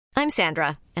I'm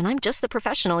Sandra, and I'm just the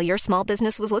professional your small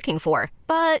business was looking for.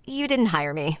 But you didn't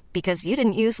hire me because you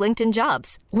didn't use LinkedIn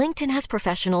Jobs. LinkedIn has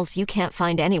professionals you can't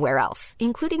find anywhere else,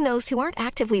 including those who aren't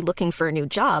actively looking for a new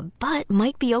job, but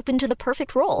might be open to the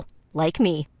perfect role, like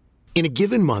me. In a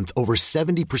given month, over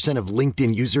 70% of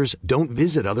LinkedIn users don't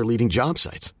visit other leading job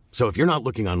sites. So if you're not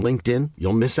looking on LinkedIn,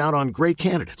 you'll miss out on great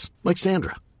candidates like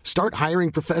Sandra. Start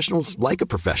hiring professionals like a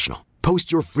professional.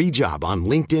 Post your free job on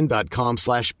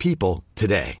linkedin.com/people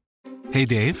today. Hey,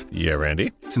 Dave. Yeah,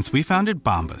 Randy. Since we founded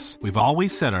Bombas, we've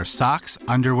always said our socks,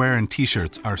 underwear, and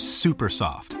T-shirts are super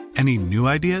soft. Any new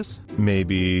ideas?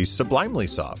 Maybe sublimely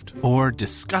soft. Or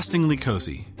disgustingly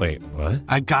cozy. Wait, what?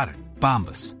 I got it.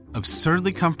 Bombas.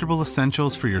 Absurdly comfortable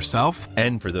essentials for yourself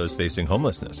and for those facing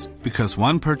homelessness. Because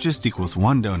one purchased equals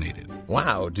one donated.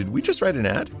 Wow, did we just write an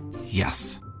ad?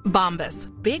 Yes. Bombas.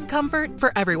 Big comfort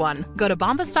for everyone. Go to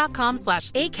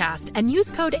bombas.com/ACAST and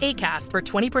use code ACAST for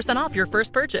 20% off your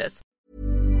first purchase.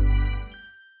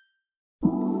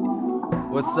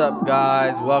 What's up,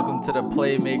 guys? Welcome to the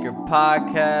Playmaker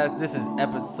Podcast. This is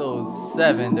episode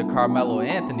 7, the Carmelo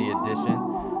Anthony edition.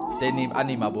 I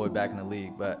need my boy back in the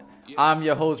league, but I'm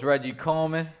your host, Reggie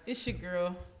Coleman. It's your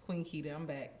girl, Queen Keita. I'm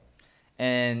back.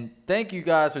 And thank you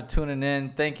guys for tuning in.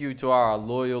 Thank you to our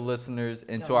loyal listeners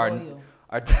and to our new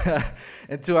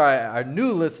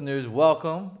listeners.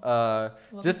 Welcome.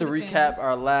 Just to recap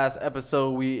our last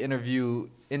episode, we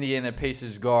interviewed Indiana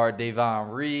Pacers guard Davon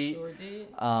Reed. Sure did.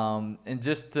 And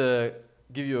just to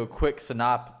give you a quick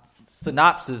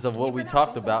synopsis of what we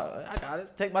talked about. I got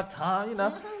it. Take my time, you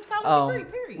know.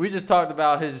 We just talked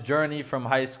about his journey from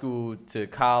high school to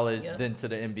college, then to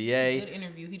the NBA. Good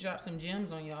interview. He dropped some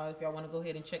gems on y'all if y'all want to go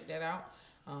ahead and check that out.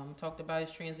 Talked about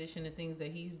his transition and things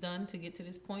that he's done to get to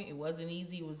this point. It wasn't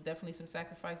easy. It was definitely some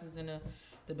sacrifices in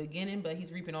the beginning, but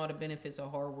he's reaping all the benefits of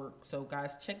hard work. So,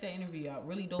 guys, check that interview out.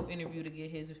 Really dope interview to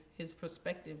get his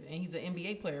perspective. And he's an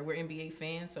NBA player. We're NBA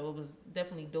fans, so it was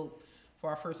definitely dope for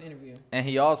our first interview. And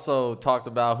he also talked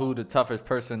about who the toughest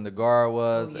person to guard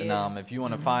was. And if you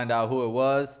want to find out who it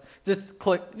was, just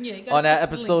click on that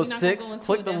episode 6.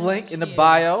 Click the link in the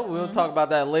bio. We'll talk about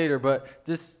that later. But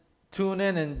just tune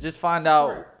in and just find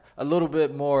out a little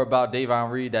bit more about Davon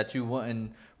Reed that you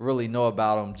wouldn't really know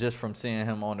about him just from seeing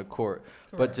him on the court.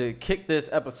 Correct. But to kick this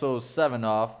episode 7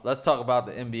 off, let's talk about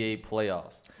the NBA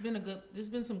playoffs. There's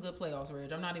been some good playoffs,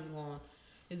 Reg. I'm not even going.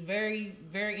 It's very,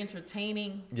 very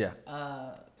entertaining. Yeah.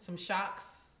 Some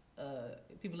shocks.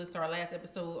 People listen to our last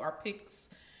episode. Our picks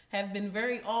have been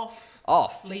very off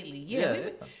lately. Yeah.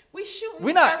 We shooting.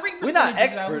 We're not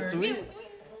experts. We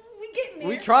getting there.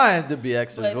 We trying to be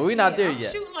experts, but we're not there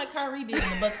yet. Shooting like Kyrie did in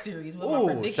the Bucks series with my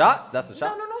predictions. Shots? That's a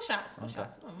shot? No shots. No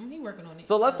shots. He working on it.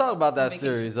 So let's talk about that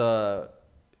series.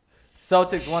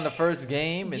 Celtics won the first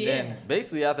game, and then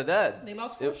basically after that, they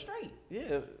lost 4 straight.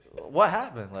 Yeah. What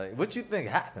happened? Like, what you think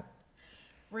happened?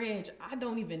 Reg, I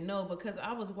don't even know because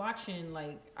I was watching,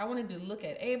 I wanted to look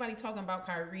at everybody talking about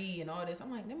Kyrie and all this. I'm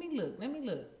like, let me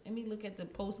look at the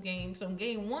post game. So in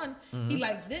game 1, he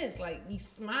like this, he's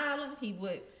smiling. He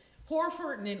would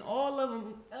Horford and then all of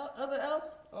them,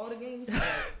 all the games. Like,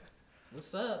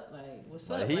 what's up? What's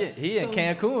up? He in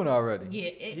Cancun already. Yeah,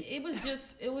 it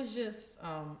was just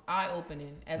eye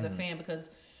opening as a fan because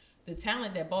the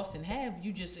talent that Boston have,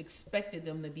 you just expected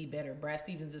them to be better. Brad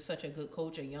Stevens is such a good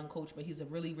coach, a young coach, but he's a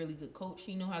really, really good coach.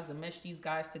 He knows how to mesh these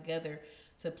guys together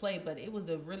to play, but it was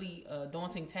a really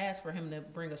daunting task for him to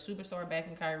bring a superstar back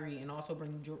in Kyrie and also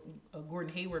bring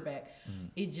Gordon Hayward back.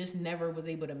 It just never was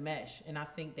able to mesh, and I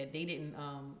think that they didn't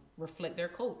reflect their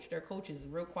coach. Their coach is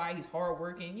real quiet. He's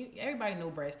hardworking. Everybody know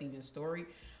Brad Stevens' story.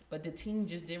 But the team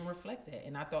just didn't reflect that.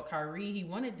 And I thought Kyrie, he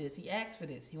wanted this. He asked for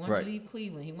this. He wanted to leave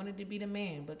Cleveland. He wanted to be the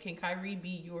man. But can Kyrie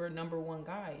be your number one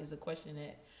guy is a question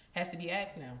that has to be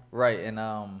asked now. Right. And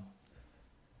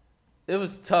it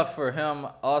was tough for him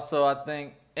also, I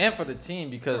think, and for the team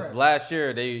because last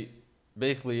year they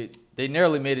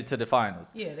nearly made it to the finals.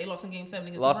 Yeah, they lost in Game 7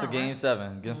 against LeBron. Lost in Game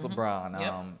 7 against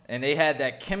LeBron. And they had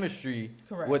that chemistry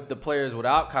with the players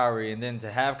without Kyrie. And then to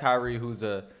have Kyrie, who's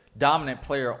a dominant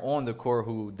player on the court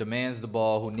who demands the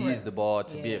ball, who needs the ball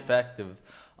to be effective.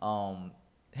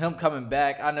 Him coming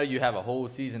back, I know you have a whole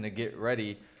season to get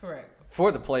ready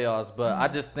for the playoffs, but I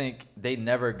just think they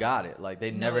never got it.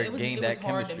 They never gained that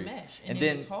chemistry. Hard to mesh, and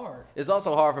then it was hard. It's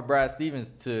also hard for Brad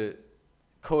Stevens to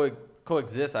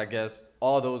coexist, I guess,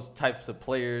 all those types of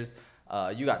players.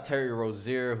 You got Terry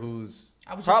Rozier, who's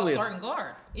I was just a starting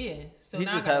guard. Yeah. So he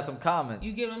now just has some comments.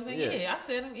 You get what I'm saying? Yeah. I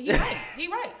said he's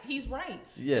right. He's right.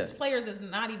 Yeah. There's players that's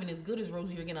not even as good as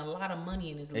Rozier are getting a lot of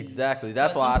money in his league. Exactly.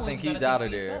 That's why I think he's out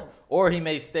of there. Yourself. Or he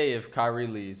may stay if Kyrie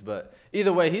leaves. But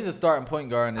either way, he's a starting point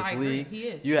guard in this league. He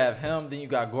is. You have him. Then you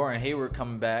got Gordon Hayward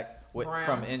coming back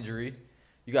from injury.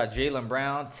 You got Jaylen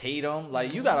Brown, Tatum.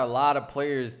 Like, you got a lot of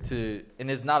players and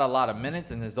there's not a lot of minutes,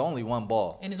 and there's only one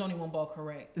ball. And there's only one ball,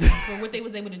 correct. For what they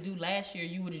was able to do last year,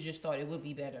 you would have just thought it would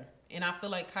be better. And I feel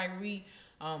like Kyrie,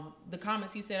 the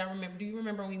comments he said, do you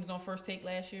remember when he was on First Take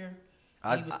last year?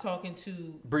 He was talking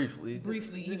to... Briefly.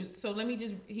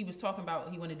 He was talking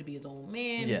about he wanted to be his own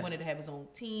man. Yeah. He wanted to have his own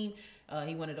team.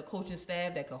 He wanted a coaching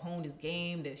staff that could hone his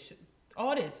game,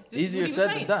 all this. Easier said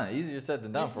than done. Easier said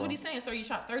than done. This is what he's saying. So you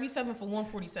shot 37 for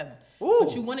 147. Ooh.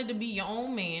 But you wanted to be your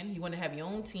own man. You wanted to have your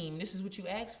own team. This is what you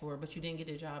asked for, but you didn't get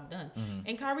the job done. Mm-hmm.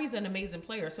 And Kyrie's an amazing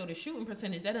player. So the shooting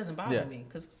percentage, that doesn't bother me.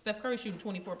 Because Steph Curry's shooting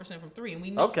 24% from 3. And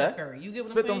we know Steph Curry. You get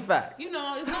what I'm saying? Spit them facts. You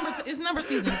know, it's number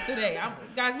seasons today.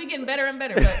 Guys, we getting better and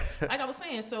better. But like I was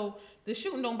saying, so the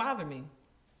shooting don't bother me.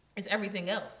 It's everything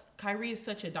else. Kyrie is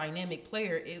such a dynamic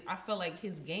player. I felt like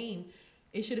his game...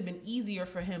 It should have been easier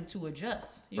for him to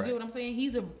adjust. You get what I'm saying?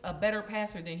 He's a better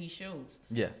passer than he shows.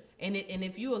 Yeah. And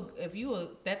if you are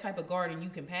that type of guard and you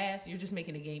can pass, you're just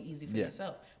making the game easy for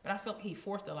yourself. But I felt he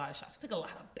forced a lot of shots. He took a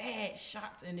lot of bad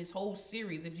shots in this whole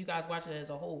series. If you guys watch it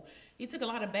as a whole, he took a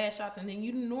lot of bad shots, and then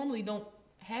you normally don't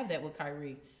have that with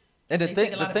Kyrie. And the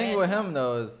thing with him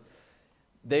though is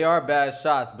they are bad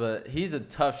shots, but he's a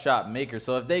tough shot maker.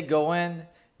 So if they go in.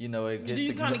 You know, it gets ignored. Do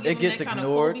you kind of give him that kind of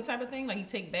Kobe type of thing? Like, he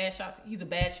take bad shots. He's a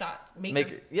bad shot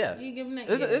maker. Yeah. You give him that?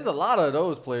 There's a lot of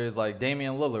those players. Like,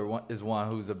 Damian Lillard is one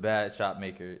who's a bad shot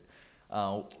maker.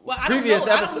 Well, I don't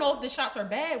know if the shots are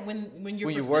bad when you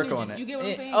work on it. You get what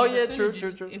I'm saying? Oh, yeah, true.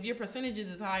 If your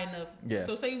percentages is high enough.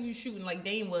 So, say you're shooting like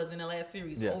Dame was in the last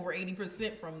series, over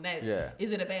 80% from that. Yeah.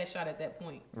 Is it a bad shot at that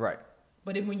point? Right.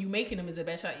 But when you're making them, is it a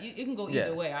bad shot? It can go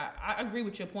either way. I agree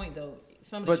with your point, though.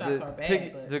 Some of the shots are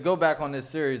bad. But to go back on this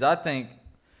series, I think,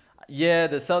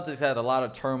 the Celtics had a lot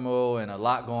of turmoil and a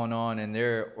lot going on in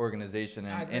their organization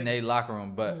and in their locker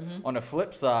room. But on the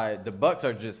flip side, the Bucks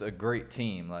are just a great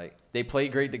team. Like, they play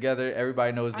great together.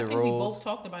 Everybody knows their roles. I think we both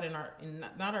talked about it in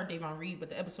not our Davon Reed, but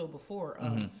the episode before,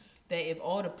 that if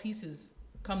all the pieces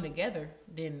come together,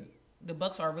 then the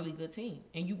Bucks are a really good team.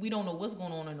 And we don't know what's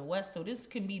going on in the West, so this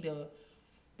can be the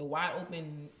wide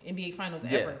open NBA Finals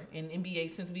ever in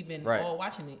NBA since we've been all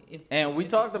watching it. We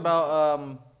talked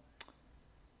about,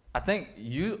 I think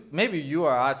maybe you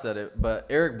or I said it, but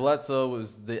Eric Bledsoe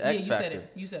was the X factor.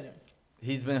 You said it.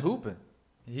 He's been hooping.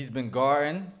 He's been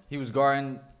guarding. He was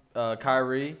guarding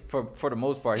Kyrie for the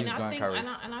most part. He was guarding Kyrie.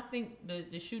 And I think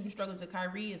the shooting struggles of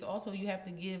Kyrie is also, you have to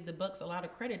give the Bucks a lot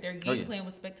of credit. Their game plan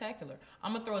was spectacular.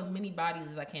 I'm gonna throw as many bodies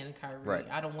as I can to Kyrie. Right.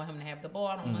 I don't want him to have the ball.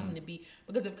 I don't want him to be,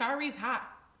 because if Kyrie's hot,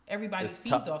 everybody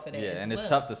feeds off of that. Yeah, and it's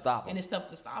tough to stop him.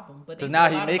 But now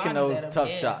he's making those tough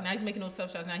shots. Now he's making those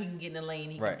tough shots. Now he can get in the lane.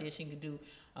 He can dish. He can do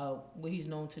what he's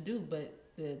known to do. But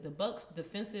the Bucks'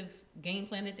 defensive game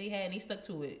plan that they had, and he stuck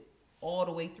to it all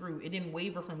the way through. It didn't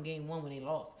waver from game one when they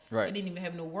lost. Right. They didn't even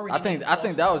have no worry. I think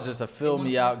that was just a fill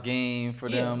me out game for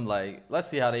them. Like, let's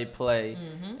see how they play.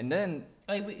 Mm-hmm. And then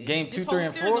game 2, 3,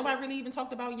 and 4. Nobody really even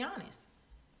talked about Giannis.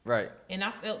 Right. And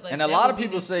I felt like, and a lot of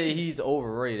people say he's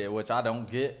overrated, which I don't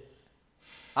get.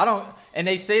 And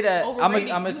they say that I'm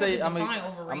gonna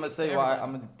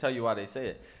tell you why they say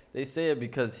it. They say it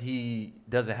because he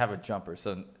doesn't have a jumper.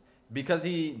 So because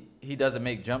he doesn't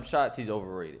make jump shots, he's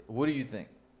overrated. What do you think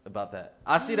about that?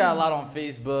 I see that a lot on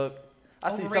Facebook.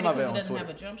 I see some of it on Twitter. Have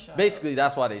a jump shot. Basically,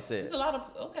 that's why they say it. There's a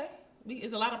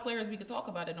lot of players we could talk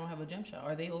about that don't have a jump shot.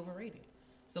 Are they overrated?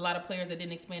 There's a lot of players that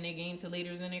didn't expand their game to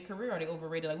later in their career. Are they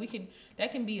overrated? Like,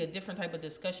 that can be a different type of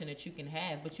discussion that you can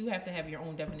have, but you have to have your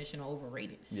own definition of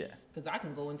overrated. Yeah. Because I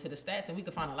can go into the stats and we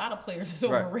can find a lot of players that's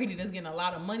overrated, that's getting a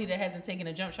lot of money, that hasn't taken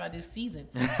a jump shot this season.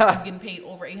 That's getting paid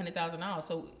over $800,000.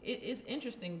 So it's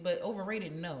interesting, but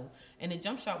overrated, no. And the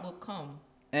jump shot will come.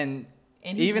 And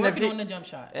he's even working on the jump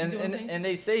shot. And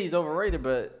they say he's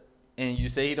overrated, and you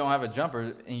say he don't have a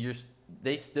jumper, and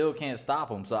they still can't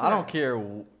stop him. So correct. I don't care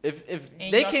if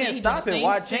they can't stop it.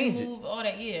 Why change it? All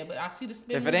that, but I see the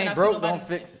spin. If it ain't broke, don't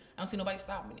fix it. I don't see nobody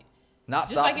stopping it.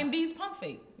 Just like Embiid's pump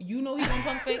fake. You know he gonna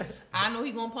pump fake. I know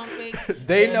he gonna pump fake.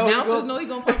 They know. Announcers know he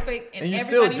gonna pump fake, and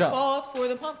everybody falls for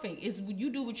the pump fake. It's you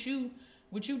do what you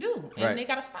do, and they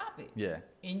gotta stop it. Yeah.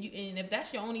 And if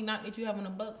that's your only knock that you have on the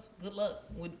Bucks, good luck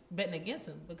with betting against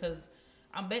him, because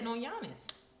I'm betting on Giannis,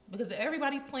 because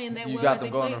everybody's playing that well. You got them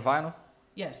going to the finals?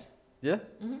 Yes. Yeah?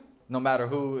 Mm-hmm. No matter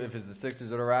who, if it's the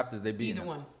Sixers or the Raptors, they beat either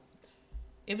one.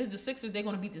 If it's the Sixers, they're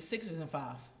going to beat the Sixers in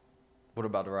 5. What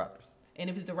about the Raptors? And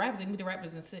if it's the Raptors, they can beat the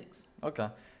Raptors in 6. Okay.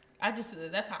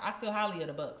 That's how I feel highly of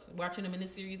the Bucks. Watching them in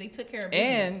this series, they took care of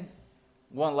business. And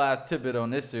one last tidbit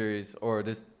on this series,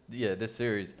 this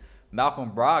series,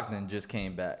 Malcolm Brogdon just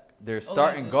came back. Their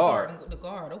starting guard. The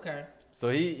guard, okay. So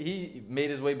he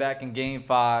made his way back in Game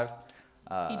 5.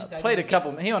 He just played a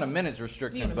couple. He on a minutes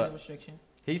restriction,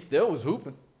 he still was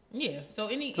hooping. Yeah. So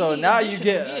now you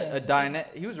get a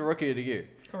dynamic. He was a rookie of the year.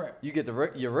 Correct. You get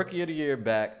your rookie of the year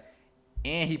back,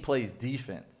 and he plays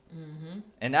defense. Mm-hmm.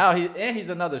 And now he's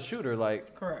another shooter.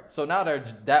 Like correct. So now they're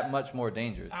that much more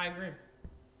dangerous. I agree.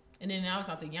 And then now it's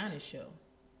not the Giannis show.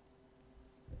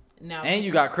 Now and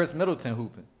you got Chris Middleton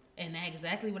hooping. And that's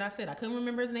exactly what I said. I couldn't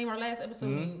remember his name our last episode.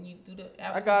 Mm-hmm. And you do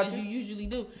the I got as you usually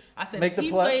do. I said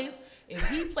if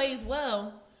he plays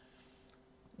well,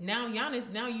 now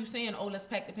Giannis, now you saying, oh, let's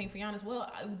pack the paint for Giannis.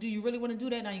 Well, do you really want to do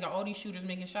that? Now you got all these shooters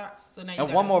making shots. So now you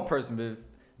got one more person, Viv.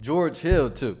 George Hill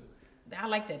too. I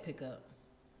like that pickup.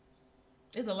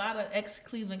 There's a lot of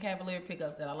ex-Cleveland Cavalier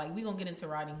pickups that I like. We're going to get into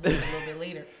Rodney Hood a little bit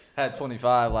later. Had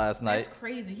 25 last night. That's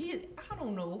crazy. I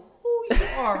don't know who you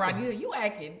are, Rodney Hood. You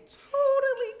acting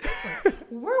totally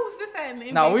different. Where was this at in the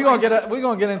NBA? No, we're gonna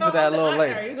get into that a little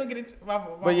later. You're going to get into my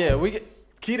But yeah,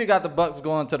 Keita got the Bucks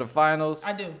going to the finals.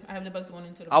 I do. I have the Bucks going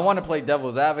into the finals. I want to play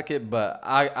devil's advocate, but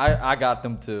I got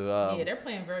them to. Yeah, they're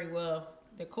playing very well.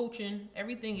 They're coaching.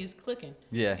 Everything is clicking.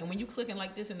 Yeah. And when you clicking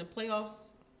like this in the playoffs,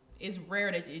 it's rare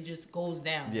that it just goes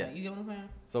down. Yeah. Like, you get what I'm saying?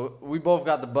 So we both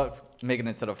got the Bucks making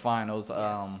it to the finals.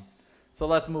 Yes. So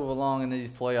let's move along in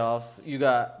these playoffs. You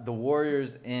got the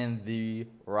Warriors and the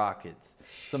Rockets.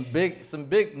 Some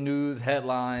big news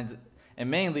headlines, and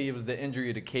mainly it was the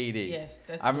injury to KD. Yes,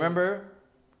 that's. I remember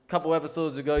a couple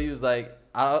episodes ago, you was like,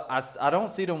 I don't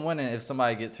see them winning if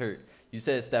somebody gets hurt. You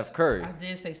said Steph Curry. I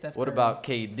did say Steph Curry. What about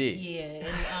KD? Yeah,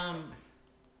 and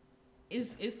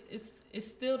it's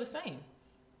still the same.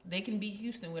 They can beat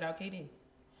Houston without KD.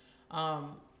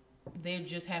 They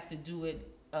just have to do it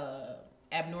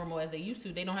abnormal as they used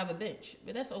to. They don't have a bench,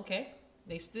 but that's okay.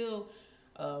 They still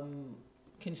can.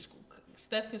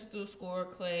 Steph can still score.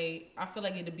 Clay. I feel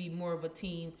like it'd be more of a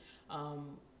team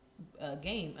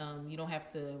game. You don't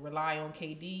have to rely on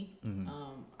KD. Mm-hmm.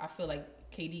 I feel like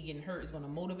KD getting hurt is going to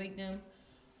motivate them,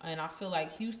 and I feel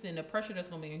like Houston, the pressure that's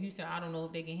going to be in Houston, I don't know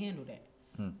if they can handle that.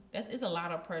 It's a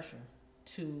lot of pressure.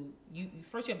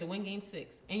 First you have to win Game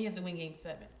 6 and you have to win Game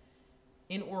 7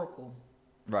 in Oracle.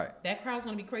 Right. That crowd's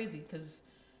gonna be crazy because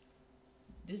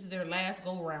this is their last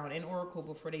go round in Oracle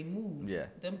before they move. Yeah.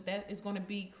 That is gonna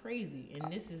be crazy,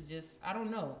 and this is just I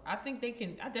don't know. I think they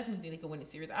can. I definitely think they can win the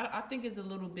series. I think it's a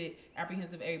little bit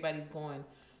apprehensive. Everybody's going.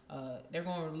 They're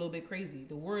going a little bit crazy.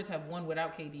 The Warriors have won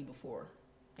without KD before.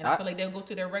 And I feel like they'll go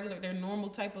to their normal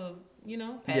type of,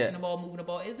 passing the ball, moving the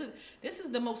ball. This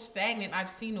is the most stagnant I've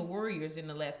seen the Warriors in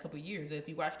the last couple of years. If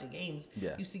you watch the games,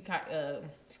 you see,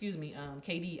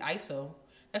 KD ISO.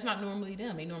 That's not normally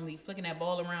them. They normally flicking that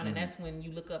ball around, and that's when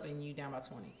you look up and you down by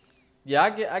 20. Yeah,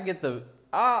 I get the.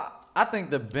 I think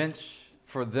the bench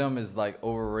for them is like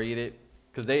overrated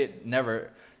because they're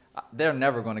never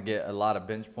going to get a lot of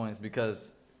bench points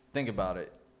because think about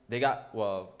it. They got,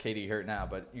 KD hurt now,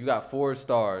 but you got 4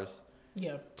 stars.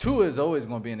 Yeah. 2 is always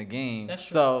going to be in the game. That's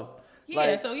true.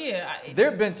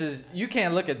 Their benches, you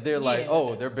can't look at their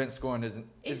their bench scoring isn't.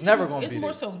 It's never going to be. It's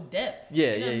more so depth. Yeah,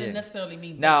 it doesn't necessarily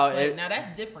mean bench play. Now that's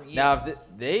different. Yeah. Now if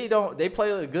they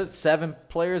play a good 7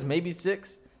 players, maybe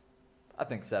 6. I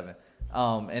think 7.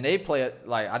 And they play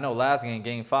I know last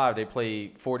game 5, they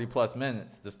played 40 plus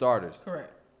minutes. The starters.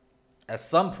 Correct. At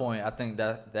some point, I think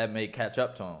that may catch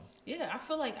up to them. Yeah, I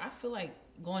feel like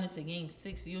going into Game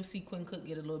 6, you'll see Quinn Cook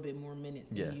get a little bit more minutes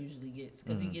than he usually gets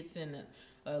because he gets in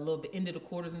a little bit into the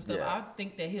quarters and stuff. Yeah. I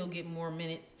think that he'll get more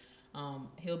minutes.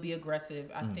 He'll be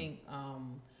aggressive. I think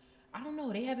I don't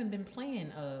know. They haven't been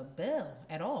playing Bell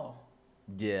at all.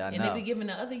 Yeah, I know. And they've been giving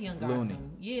the other young guys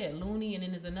Looney. Looney, and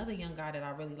then there's another young guy that I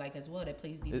really like as well that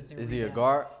plays defense. Is he a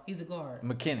guard? He's a guard.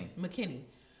 McKinney.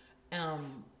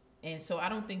 And so I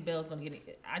don't think Bell's gonna get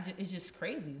it. It's just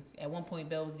crazy. At one point,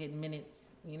 Bell was getting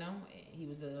minutes. He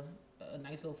was a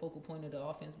nice little focal point of the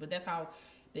offense. But that's how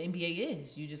the NBA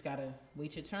is. You just gotta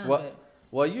wait your turn. Well,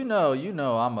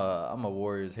 I'm a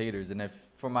Warriors hater, and if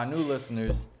for my new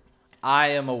listeners, I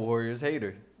am a Warriors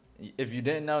hater. If you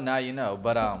didn't know, now you know.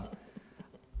 But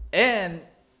and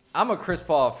I'm a Chris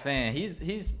Paul fan.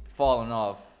 He's fallen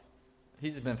off.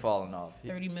 He's been falling off.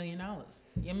 $30 million.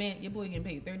 Your boy getting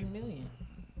paid $30 million.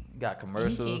 Got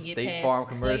commercials, State Farm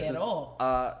commercials. At all.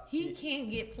 He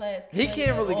can't get past Clay. He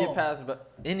can't really get past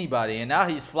anybody, and now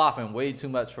he's flopping way too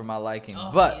much for my liking. Oh,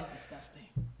 but he is disgusting.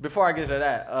 Before I get to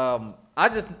that,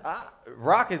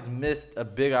 Rockets missed a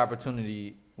big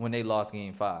opportunity when they lost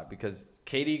Game 5 because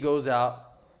KD goes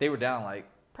out. They were down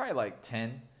probably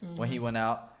 10 when he went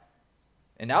out.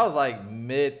 And that was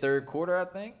mid third quarter, I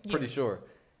think. Pretty sure.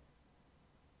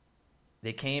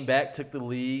 They came back, took the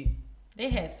lead. They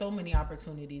had so many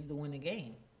opportunities to win the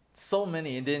game. So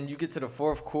many. And then you get to the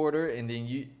fourth quarter, and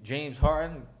then James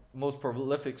Harden, most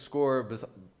prolific scorer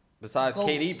besides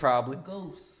KD probably.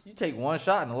 Ghost. You take one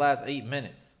shot in the last 8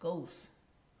 minutes. Ghost.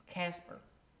 Casper.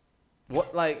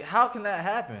 What? How can that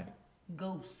happen?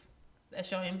 Ghost. That's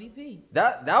your MVP.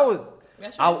 That was.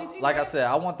 That's your MVP, I said,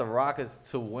 I want the Rockets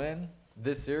to win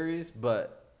this series,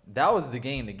 but that was the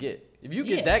game to get. If you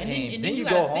get that game, then you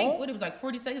go home. What it was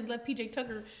 40 seconds left. PJ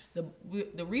Tucker,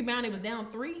 the rebound, it was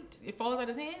down 3. It falls out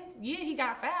his hands. Yeah, he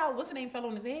got fouled. What's the name fell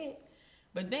on his head?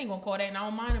 But they ain't gonna call that, and I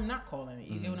don't mind him not calling it.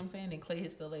 You get what I'm saying? And Clay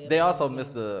hits the layup. They also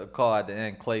missed the call at the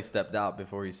end. Clay stepped out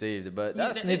before he saved it, but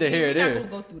that's neither here nor there. We're not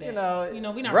gonna go through that. You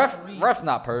know, we not refs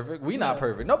not perfect. We not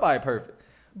perfect. Nobody perfect.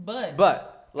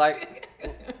 But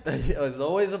it's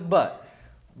always a but.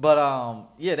 But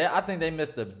I think they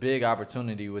missed a big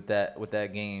opportunity with that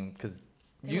game because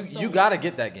you got to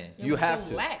get that game. You have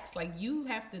to. Lax. You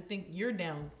have to think you're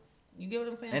down. You get what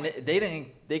I'm saying? And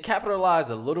they capitalized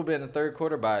a little bit in the third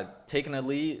quarter by taking a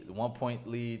lead, 1 point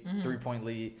lead, 3 point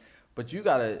lead. But you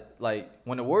gotta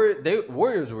when the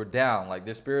Warriors were down,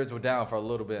 their spirits were down for a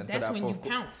little bit until that's that when fourth you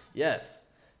quarter. pounce. Yes,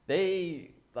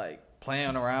 they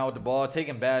playing around with the ball,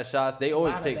 taking bad shots. They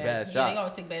always take bad shots. Yeah, they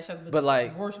always take bad shots, but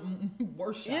worse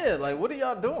shots. Yeah, what are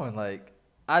y'all doing?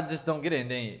 I just don't get it.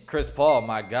 And then Chris Paul,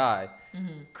 my guy.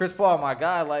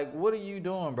 What are you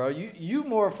doing, bro? You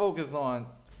more focused on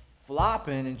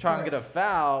flopping and trying to get a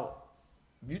foul.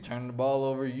 You turn the ball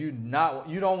over. You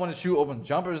don't want to shoot open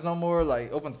jumpers no more,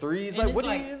 open threes. What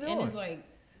are you doing? And it's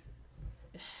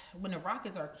when the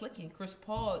Rockets are clicking, Chris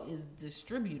Paul is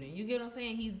distributing. You get what I'm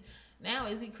saying?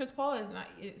 Chris Paul is not.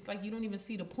 It's you don't even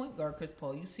see the point guard Chris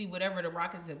Paul. You see whatever the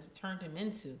Rockets have turned him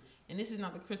into. And this is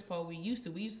not the Chris Paul we used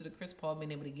to. We used to the Chris Paul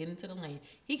being able to get into the lane.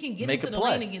 He can get into the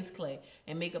lane against Clay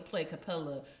and make a play.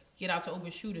 Capella, get out to open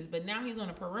shooters. But now he's on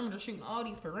the perimeter shooting all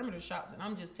these perimeter shots, and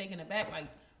I'm just taking it back.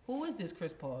 Who is this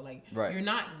Chris Paul? You're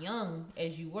not young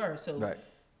as you were, so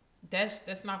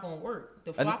that's not gonna work.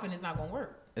 The flopping is not gonna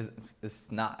work.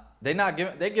 It's not. They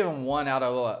give him 1 out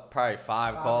of probably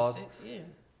 5 calls. 6, yeah.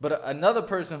 But another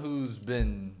person who's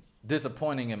been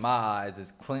disappointing in my eyes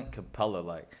is Clint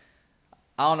Capella.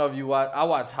 I don't know if you watch. I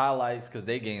watch highlights because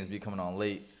they games be coming on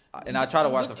late, and I try to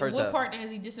watch the first half. What part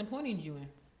has he disappointed you in?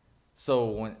 So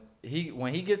when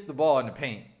he gets the ball in the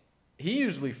paint, he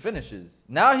usually finishes.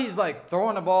 Now he's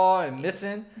throwing the ball and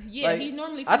missing. Yeah, he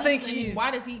normally finishes. I think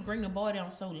why does he bring the ball down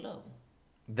so low?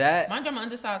 Mind you, I'm an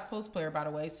undersized post player, by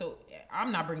the way, so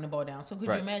I'm not bringing the ball down. So could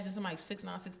you imagine somebody 6'9",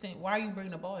 6'10"? Why are you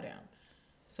bringing the ball down?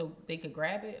 So they could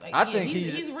grab it. I think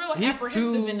he's real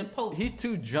apprehensive in the post. He's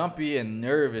too jumpy and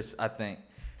nervous, I think.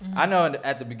 I know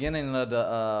at the beginning of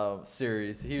the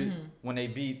series, when they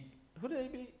beat, who did they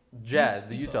beat? Jazz,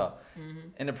 the Utah.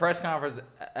 In the press conference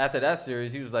after that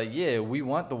series, he was like, yeah, we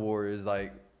want the Warriors.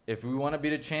 If we want to be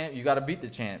the champ, you got to beat the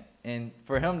champ. And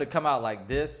for him to come out like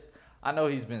this, I know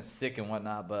he's been sick and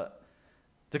whatnot, but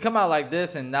to come out like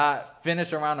this and not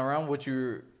finish around the rim, what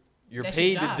you're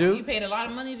paid to do. You paid a lot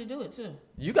of money to do it too.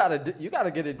 You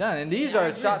gotta get it done, and these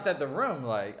are shots at the rim.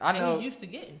 I know he's used to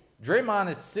getting. Draymond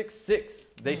is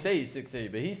 6'6". They say he's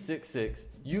 6'8", but he's 6'6".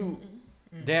 You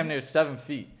damn near 7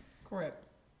 feet. Correct.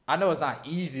 I know it's not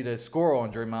easy to score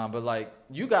on Draymond, but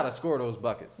you gotta score those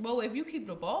buckets. Well, if you keep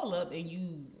the ball up and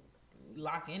you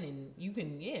lock in, and you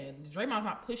can, Draymond's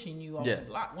not pushing you off the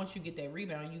block. Once you get that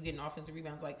rebound, you getting offensive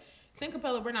rebounds. Clint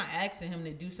Capella, we're not asking him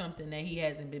to do something that he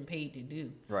hasn't been paid to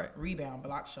do. Right. Rebound,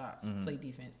 block shots, play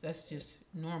defense. That's just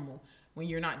normal. When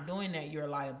you're not doing that, you're a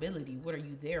liability. What are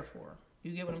you there for?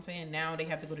 You get what I'm saying? Now they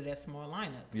have to go to that small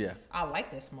lineup. Yeah. I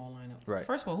like that small lineup. Right.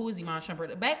 Who is Iman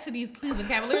Shumpert? Back to these Cleveland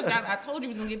Cavaliers guys. I told you we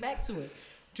was going to get back to it.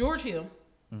 George Hill,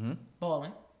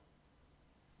 balling.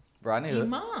 Rodney Hood.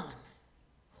 Iman,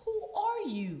 who are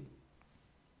you?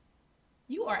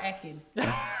 You are acting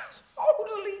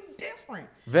totally different.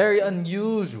 Very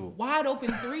unusual. Wide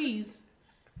open threes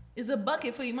is a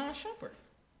bucket for Iman Shumpert.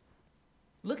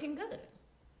 Looking good.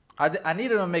 I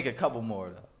needed him to make a couple more,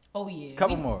 though. Oh, yeah.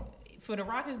 Couple more. For the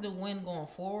Rockets to win going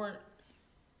forward,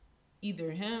 either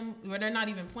him, or they're not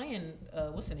even playing,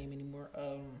 what's the name anymore?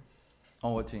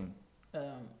 On what team?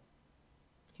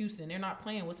 Houston. They're not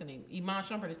playing, what's the name? Iman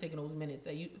Shumpert is taking those minutes.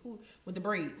 Who with the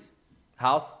braids?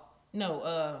 House?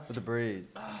 No. With the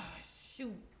braids.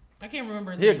 Shoot. I can't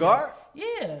remember his name. He a guard?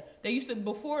 Yeah. They used to,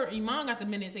 before Iman got the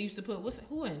minutes, they used to put,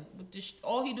 who in?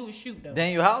 All he do is shoot, though.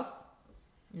 Daniel House?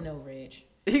 No, Reg.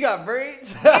 He got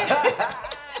braids? I'm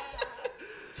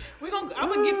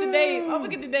gonna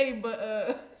get the name,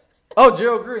 but Oh,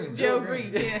 Gerald Green. Gerald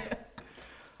Green, yeah.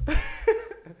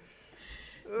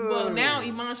 Well, now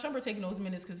Iman Shumpert taking those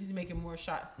minutes because he's making more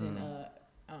shots than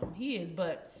he is.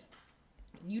 But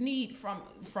you need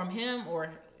from him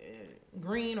or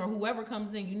Green or whoever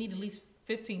comes in, you need at least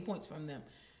 15 points from them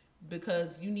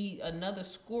because you need another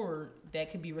scorer that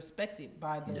can be respected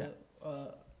by the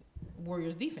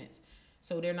Warriors defense.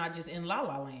 So they're not just in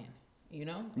la-la land, you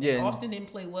know? Yeah. Austin didn't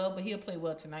play well, but he'll play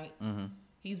well tonight. Mm-hmm.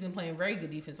 He's been playing very good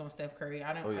defense on Steph Curry.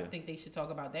 I think they should talk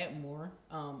about that more.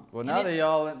 Well, now they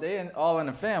all in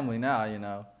the family now, you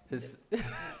know.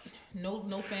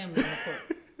 No family on the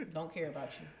court. Don't care about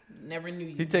you. Never knew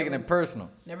you. He's taking it personal.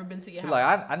 Never been to your house.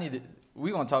 Like I need to. We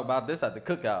gonna talk about this at the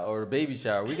cookout or the baby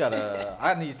shower. We gotta.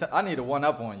 I need a one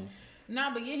up on you.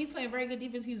 Nah, but yeah, he's playing very good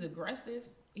defense. He's aggressive.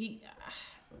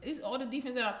 It's all the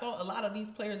defense that I thought a lot of these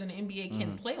players in the NBA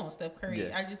can play on Steph Curry.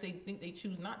 Yeah. I just think they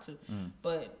choose not to.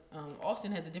 But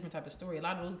Austin has a different type of story. A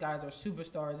lot of those guys are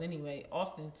superstars anyway.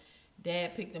 Austin,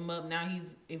 dad picked him up. Now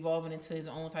he's evolving into his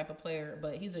own type of player.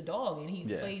 But he's a dog, and he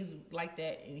plays like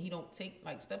that. And he don't take,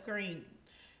 like, Steph Curry.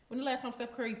 When the last time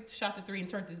Steph Curry shot the three and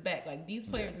turned his back? Like, these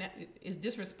players, it's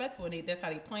disrespectful, and that's how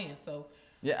they playing. So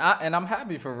yeah, and I'm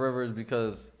happy for Rivers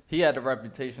because he had the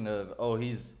reputation of,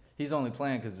 he's only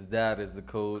playing because his dad is the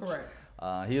coach. Correct.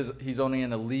 He's only in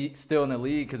the league, still in the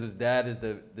league because his dad is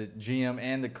the GM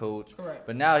and the coach. Correct.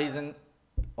 But now he's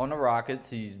on the Rockets.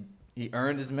 He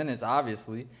earned his minutes,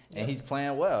 obviously, and he's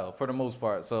playing well for the most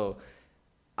part. So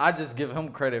I just give him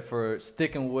credit for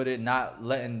sticking with it, not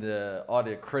letting all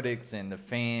the critics and the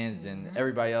fans and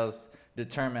everybody else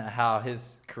determine how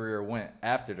his career went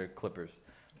after the Clippers.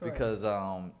 Correct. Because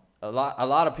a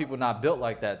lot of people not built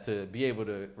like that to be able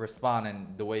to respond in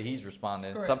the way he's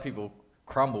responding. Correct. Some people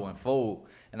crumble and fold,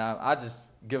 and I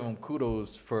just give him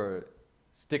kudos for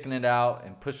sticking it out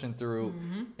and pushing through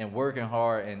and working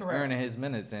hard and earning his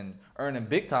minutes and earning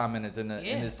big time minutes in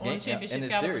this game, in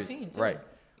this series. Team too. Right.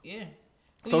 Yeah.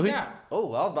 So I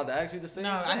was about to ask you the same.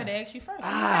 No, I had to ask you first.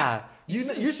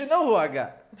 You should know who I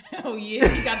got. Oh yeah,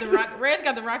 he got the Reg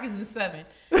got the Rockets in 7.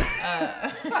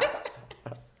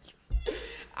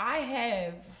 I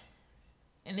have,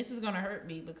 and this is gonna hurt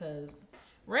me because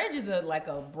Reg is like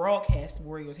a broadcast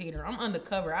Warriors hater. I'm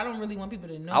undercover. I don't really want people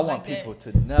to know. I want people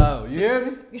to know. You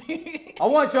hear me? I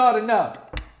want y'all to know.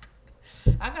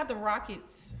 I got the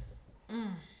Rockets.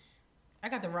 I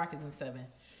got the Rockets in 7.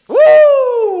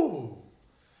 Woo!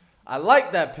 I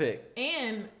like that pick.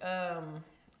 And I'm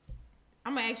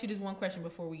gonna ask you this one question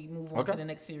before we move on to the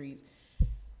next series.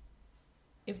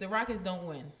 If the Rockets don't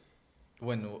win.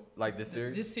 Like this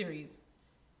series? This series.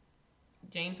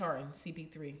 James Harden,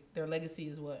 CP3. Their legacy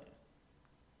is what?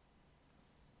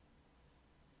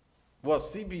 Well,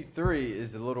 CP3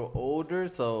 is a little older,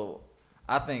 so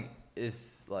I think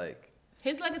it's like...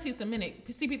 His legacy is cemented.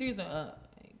 CP3 is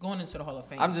going into the Hall of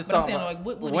Fame. I'm just talking about like,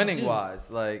 what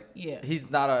winning-wise. Like, he's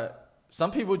not a...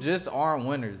 Some people just aren't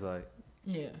winners. Like,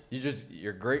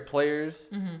 you're great players,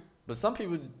 but some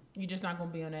people... You're just not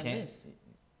going to be on that list.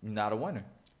 You're not a winner.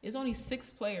 There's only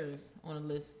 6 players on the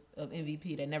list of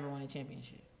MVP that never won a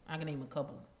championship. I can name a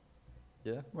couple.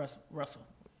 Yeah. Russell.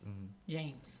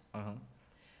 James.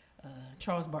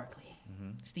 Charles Barkley.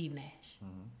 Steve Nash.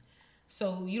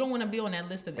 So you don't want to be on that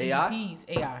list of MVPs.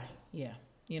 AI. Yeah.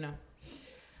 You know.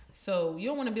 So you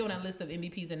don't want to be on that list of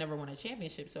MVPs that never won a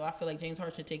championship. So I feel like James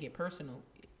Harden should take it personal.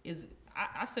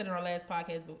 I said in our last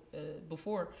podcast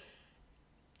before,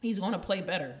 he's going to play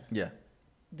better. Yeah.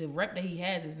 The rep that he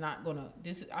has is not going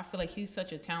to... I feel like he's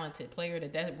such a talented player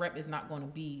that rep is not going to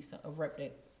be a rep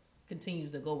that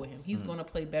continues to go with him. He's going to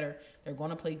play better. They're going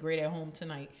to play great at home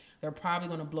tonight. They're probably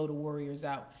going to blow the Warriors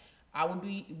out. I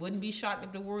wouldn't be shocked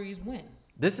if the Warriors win.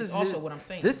 This is also what I'm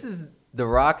saying. This is the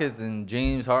Rockets and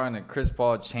James Harden and Chris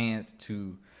Paul chance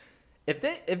to... If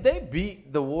they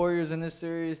beat the Warriors in this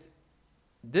series,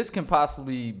 this can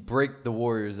possibly break the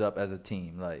Warriors up as a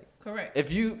team. Like, correct.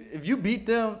 If you beat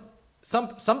them...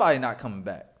 Somebody not coming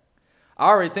back. I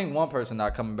already think one person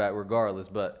not coming back regardless.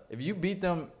 But if you beat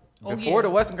them before the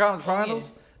Western Conference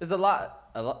Finals, it's a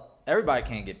lot. Everybody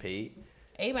can't get paid.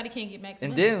 Everybody can't get max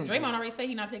money. Then Draymond already said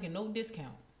he's not taking no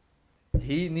discount.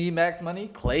 He need max money.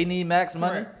 Clay need max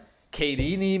money.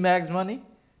 KD need max money.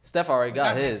 Steph already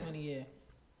got his. Max money, yeah.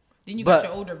 Then you got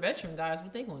your older veteran guys.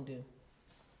 What they gonna do?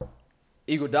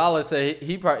 Iguodala said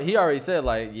he already said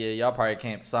like, yeah, y'all probably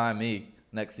can't sign me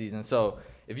next season. So.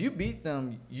 If you beat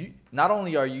them, you not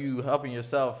only are you helping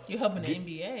yourself, you're helping the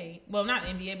NBA. Well, not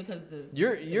NBA because the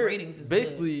your ratings is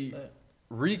basically good,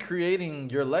 recreating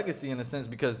your legacy in a sense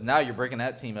because now you're breaking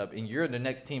that team up and you're the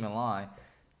next team in line.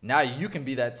 Now you can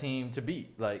be that team to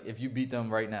beat. Like if you beat them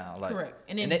right now, like correct.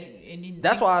 And then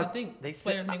that's why they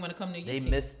players may want to come to your team. They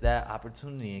missed that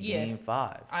opportunity in Game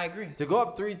 5. I agree. To go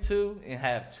up 3-2 and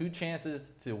have 2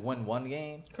 chances to win one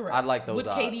game. Correct. I'd like those with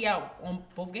odds. KD out on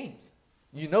both games.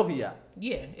 You know he out.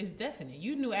 Yeah, it's definite.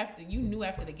 You knew after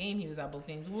the game he was out both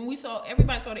games. When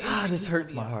everybody saw the injury. This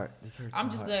hurts my heart. I'm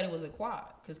just glad it was a quad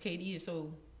because KD is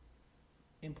so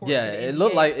important. Yeah, it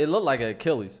looked like an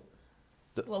Achilles.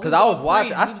 Because I was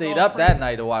watching, I stayed up that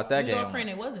night to watch that game. We was all praying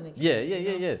it wasn't an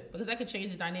Achilles. Yeah. Because that could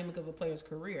change the dynamic of a player's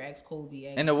career. Ask Kobe.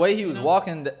 And the way he was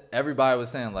walking, everybody was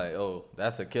saying like, "Oh,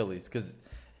 that's Achilles," because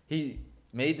he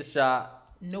made the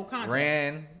shot, no contact,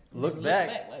 ran, looked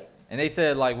back. And they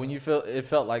said like when it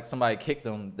felt like somebody kicked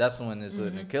him, that's when it's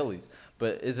an Achilles.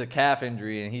 But it's a calf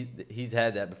injury, and he's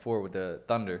had that before with the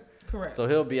Thunder. Correct. So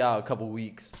he'll be out a couple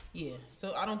weeks. Yeah.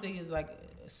 So I don't think it's like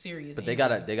a serious. But they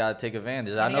gotta take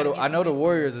advantage. I know the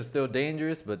Warriors are still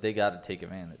dangerous, but they gotta take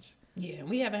advantage. Yeah,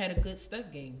 we haven't had a good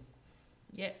Steph game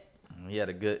yet. He had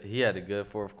a good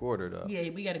fourth quarter though. Yeah,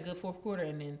 we got a good fourth quarter,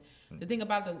 and then the thing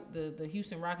about the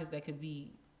Houston Rockets that could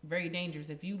be very dangerous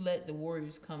if you let the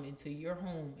Warriors come into your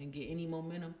home and get any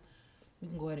momentum, we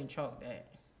can go ahead and chalk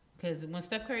that. Because when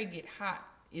Steph Curry get hot,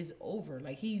 it's over.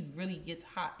 Like he really gets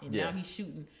hot, and now he's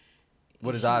shooting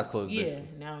with his eyes closed. Yeah.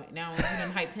 Now we done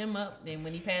hype him up. Then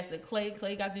when he passed to Clay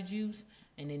got the juice,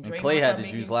 and then Draymond Clay had the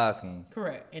juice last game.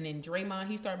 Correct. And then Draymond,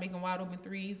 he started making wide open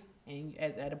threes, and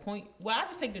at a point, well, I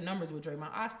just take the numbers with Draymond.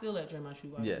 I still let Draymond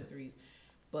shoot wide open threes,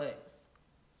 but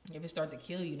if it start to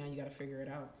kill you, now you got to figure it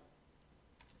out.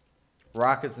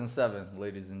 Rockets in 7,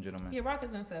 ladies and gentlemen. Yeah,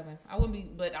 Rockets in 7. I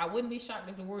wouldn't be shocked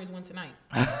if the Warriors win tonight.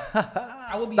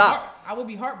 I would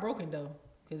be heartbroken though,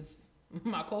 because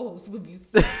my co-host would be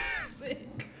sick.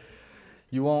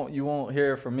 You won't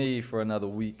hear from me for another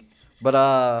week.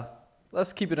 But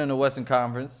let's keep it in the Western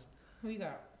Conference. Who you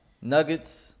got?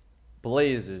 Nuggets,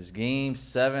 Blazers, Game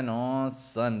 7 on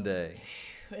Sunday.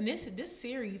 And this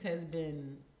series has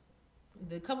been.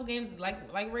 The couple games, like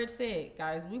Reg said,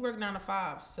 guys, we work 9 to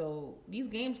 5, so these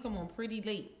games come on pretty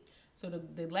late. So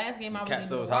the last game I was able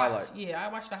to watch, highlights. Yeah,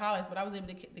 I watched the highlights, but I was able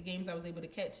to the games I was able to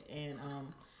catch, and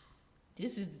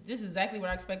this is exactly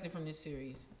what I expected from this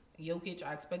series. Jokic,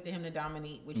 I expected him to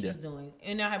dominate, which he's doing,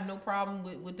 and I have no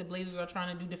problem with the Blazers are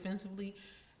trying to do defensively.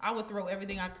 I would throw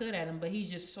everything I could at him, but he's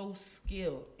just so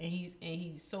skilled and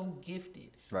he's so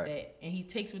gifted and he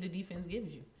takes what the defense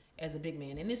gives you as a big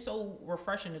man. And it's so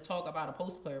refreshing to talk about a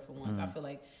post player for once. I feel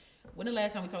like when the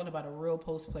last time we talked about a real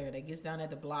post player that gets down at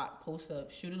the block, post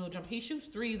up, shoot a little jump. He shoots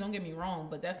threes, don't get me wrong,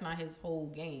 but that's not his whole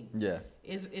game. Yeah.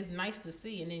 It's nice to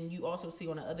see. And then you also see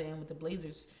on the other end with the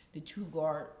Blazers, the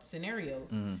 2-guard scenario.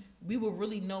 We will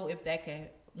really know if that can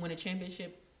win a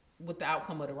championship with the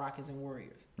outcome of the Rockets and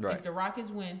Warriors. Right. If the Rockets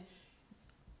win,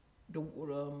 the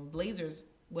Blazers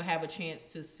will have a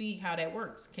chance to see how that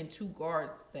works. Can 2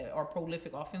 guards that are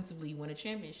prolific offensively win a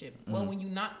championship? Well, when you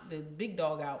knock the big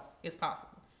dog out, it's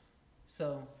possible.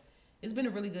 So it's been a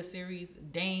really good series.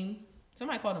 Dame,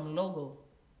 somebody called him Logo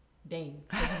Dame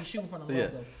because he's shooting from the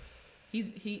logo.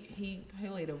 He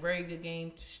played a very good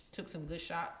game, took some good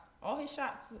shots. All his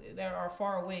shots that are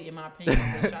far away, in my opinion,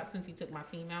 are good shots since he took my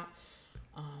team out.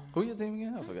 Who your team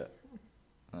again? I forgot.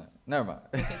 Never mind.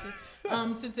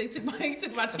 Okay, since he took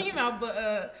my team out,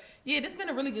 but this has been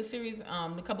a really good series.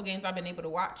 The couple games I've been able to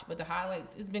watch, but the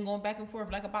highlights, it's been going back and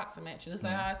forth like a boxing match. Just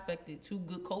like I expected. 2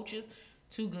 good coaches,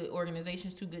 2 good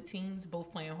organizations, 2 good teams,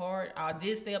 both playing hard. I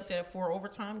did stay up to that 4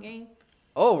 overtime game.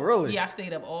 Oh, really? Yeah, I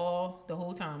stayed up the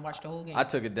whole time, watched the whole game. I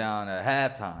took it down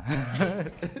at halftime.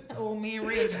 Oh, me and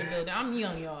Reg in the building. I'm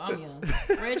young, y'all. I'm young.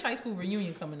 Reg High School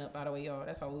reunion coming up, by the way, y'all.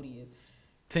 That's how old he is.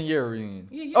 10-year reunion.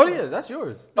 Yeah, yeah, that's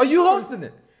yours. Oh, you hosting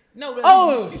it? No.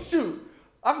 Oh, shoot.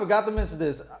 I forgot to mention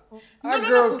this. Our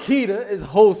girl Keita is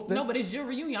hosting. No, but it's your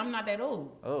reunion. I'm not that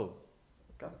old. Oh.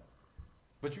 God.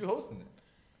 But you hosting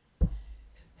it.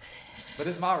 But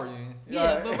it's my reunion.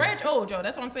 But Reg old, y'all.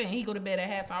 That's what I'm saying. He go to bed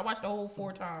at halftime. I watched the whole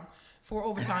 4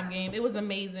 overtime game. It was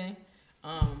amazing.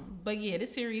 But yeah,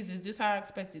 this series is just how I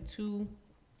expected. 2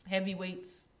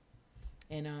 heavyweights.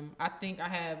 And I think I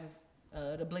have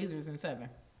the Blazers in 7.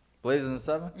 Blazers in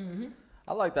 7? Mm-hmm.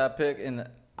 I like that pick. And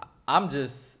I'm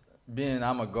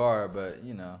a guard, but,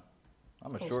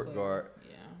 I'm a short guard.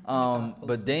 Yeah.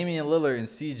 But Damian Lillard and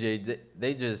CJ,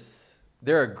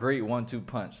 they're a great 1-2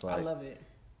 punch. Like, I love it.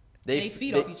 They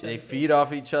feed off each other. They feed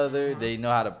off each other. They know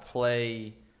how to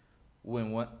play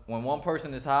when one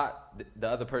person is hot, the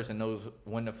other person knows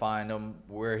when to find them,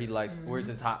 where he likes, where's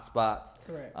his hot spots.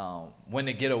 Correct. When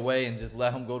to get away and just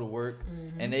let him go to work.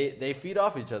 And they feed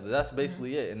off each other. That's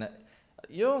basically it. And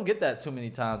you don't get that too many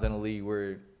times in the league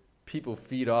where people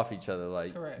feed off each other.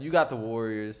 Like, correct. You got the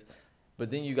Warriors,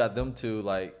 but then you got them two,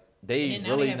 like, they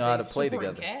really know how to play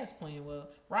together. Cavs playing well.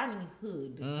 Rodney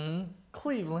Hood.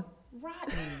 Cleveland.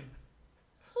 Rodney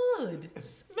Hood.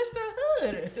 Mr.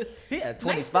 Hood. He had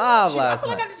 25 nice last night. I feel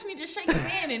like I just need to shake his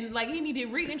hand and like he need to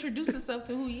reintroduce himself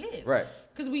to who he is. Right.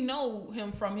 Because we know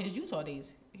him from his Utah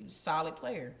days. He was a solid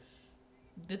player.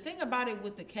 The thing about it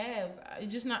with the Cavs,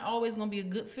 it's just not always going to be a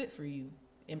good fit for you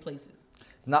in places.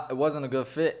 It wasn't a good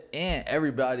fit, and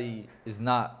everybody is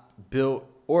not built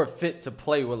or fit to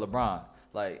play with LeBron.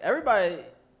 Like, everybody...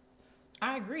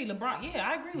 I agree. LeBron,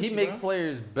 I agree with you, He makes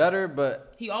players better,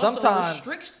 but he also sometimes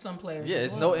restricts some players. Yeah,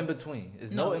 it's no in between.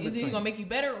 It's no in between. Either he's gonna make you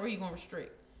better or he's gonna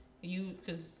restrict you.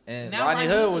 And Rodney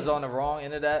Hood was on the wrong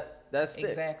end of that stick.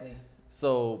 Exactly.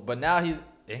 So, but now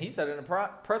he said in the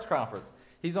press conference,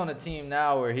 he's on a team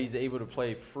now where he's able to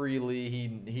play freely.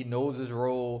 He knows his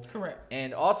role. Correct.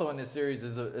 And also in this series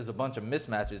is a bunch of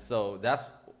mismatches. So that's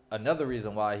another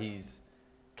reason why he's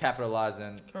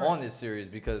capitalizing on this series,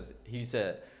 because he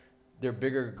said their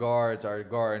bigger guards are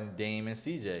guarding Dame and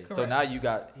CJ. Correct. So now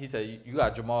he said, you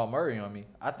got Jamal Murray on me.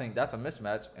 I think that's a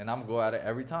mismatch, and I'm going to go at it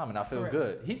every time, and I feel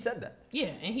good. He said that. Yeah,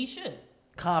 and he should.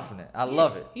 Confident. I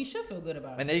love it. He should feel good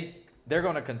about it. And they're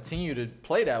going to continue to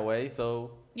play that way,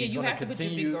 so you have to put your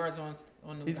big guards on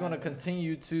them. He's going to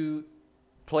continue to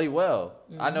play well.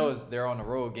 I know they're on the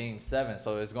road game 7,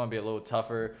 so it's going to be a little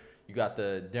tougher. You got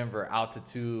the Denver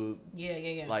altitude.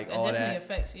 Yeah. Like that all definitely that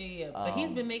affects. Yeah. But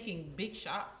he's been making big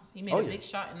shots. He made a big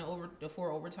shot in the 4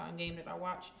 overtime game that I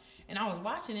watched. And I was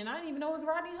watching, and I didn't even know it was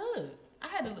Rodney Hood. I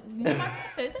had to move my I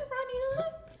said, is that Rodney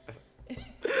Hood?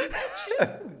 Is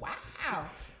that you? Wow.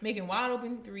 Making wide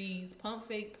open threes, pump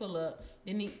fake, pull up.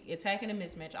 Then he attacking the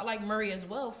mismatch. I like Murray as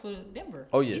well for Denver.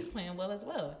 Oh, yeah. He's playing well as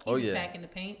well. He's attacking the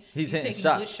paint. He's hitting taking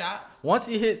shots. Good shots. Once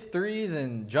he hits threes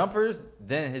and jumpers,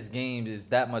 then his game is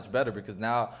that much better, because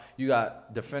now you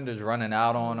got defenders running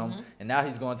out on him, and now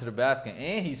he's going to the basket,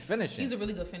 and he's finishing. He's a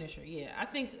really good finisher, yeah. I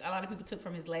think a lot of people took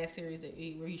from his last series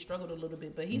where he struggled a little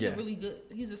bit, but he's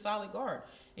he's a solid guard,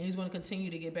 and he's going to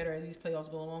continue to get better as these playoffs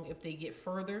go along. If they get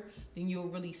further, then you'll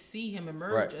really see him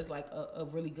emerge as like a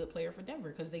really good player for Denver,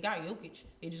 because they got Jokic.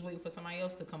 They're just waiting for somebody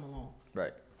else to come along.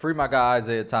 Right. Free my guy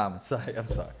Isaiah Thomas. Sorry, I'm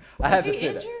sorry. I had to say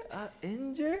injured? that.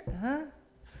 Injured? Huh?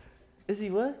 Is he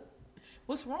what?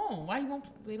 What's wrong? Why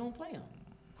they don't play him?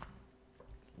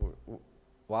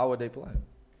 Why would they play him?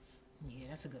 Yeah,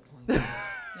 that's a good point.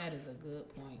 That is a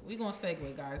good point. We're going to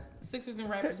segue, guys. Sixers and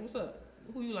Raptors, what's up?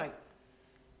 Who you like?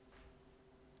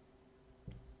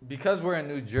 Because we're in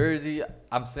New Jersey,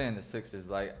 I'm saying the Sixers.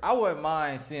 Like, I wouldn't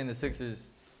mind seeing the Sixers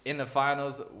in the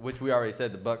finals, which we already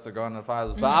said the Bucks are going to the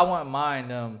finals. But I wouldn't mind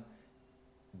them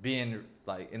being,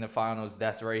 like, in the finals.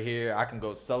 That's right here. I can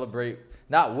go celebrate,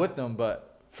 not with them,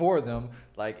 but for them,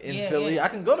 like, in Philly. I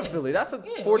can go to Philly. That's a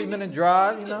 40-minute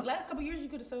drive, you know? Last couple of years, you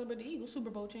could have celebrated the Eagles Super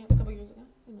Bowl champs a couple of years ago.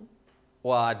 You know.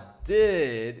 Well, I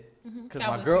did,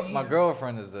 because my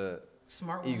girlfriend is a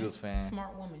smart Eagles fan.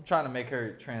 Smart woman. I'm trying to make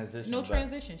her transition. No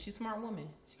transition. She's a smart woman.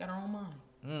 She got her own mind.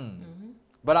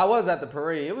 But I was at the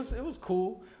parade. It was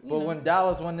cool. But when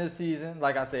Dallas won this season,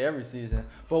 like I say every season,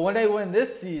 but when they win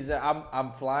this season,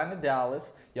 I'm flying to Dallas.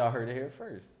 Y'all heard it here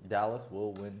first. Dallas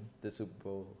will win the Super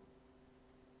Bowl.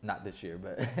 Not this year,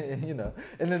 but you know,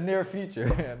 in the near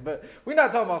future. But we're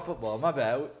not talking about football. My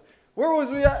bad. Where was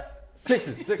we at?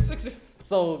 Sixers.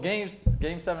 So game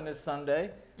 7 is Sunday.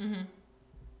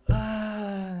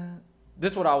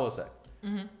 This is what I will say.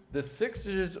 The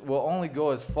Sixers will only go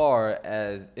as far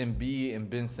as Embiid and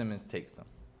Ben Simmons takes them.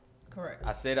 Correct.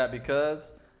 I say that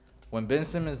because when Ben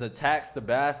Simmons attacks the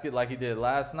basket like he did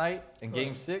last night in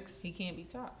Game 6, he can't be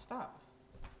stopped.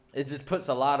 It just puts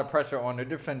a lot of pressure on the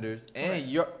defenders.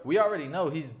 And we already know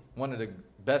he's one of the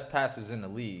best passers in the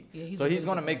league. Yeah, he's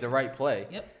going to make the right play.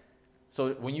 Yep.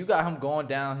 So when you got him going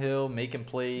downhill, making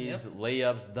plays,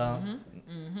 layups, dunks,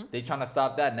 they trying to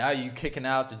stop that. Now you kicking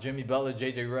out to Jimmy Butler,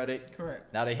 J.J. Redick.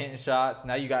 Correct. Now they hitting shots.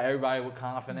 Now you got everybody with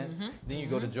confidence. Then you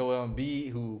go to Joel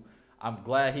Embiid, who I'm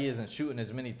glad he isn't shooting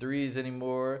as many threes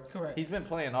anymore. Correct. He's been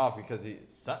playing off because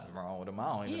something wrong with him.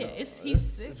 I don't even know. He's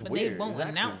sick, but weird. they won't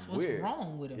announce what's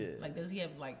wrong with him. Yeah. Like, does he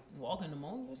have like walking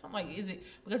pneumonia or something? Like, is it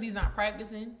because he's not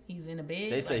practicing? He's in the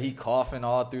bed. They say he coughing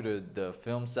all through the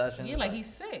film session. Yeah, like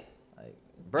he's sick. Like,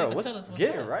 bro,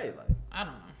 get it right. Like, I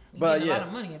don't know. But a lot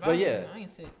of money. I ain't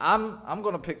sick. I'm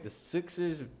gonna pick the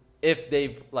Sixers if they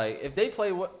play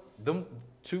them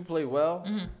two play well.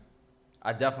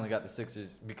 I definitely got the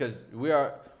Sixers because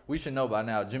we should know by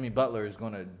now Jimmy Butler is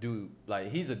gonna do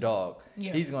he's a dog.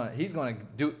 Yeah. He's gonna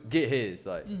get his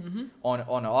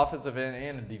on the offensive end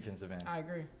and the defensive end. I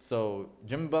agree. So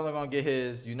Jimmy Butler gonna get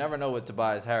his. You never know with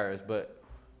Tobias Harris, but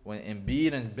when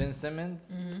Embiid and Ben Simmons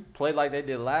play like they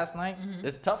did last night,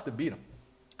 it's tough to beat them.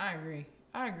 I agree.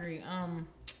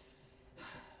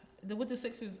 With the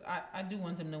Sixers, I do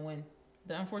want them to win.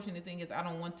 The unfortunate thing is I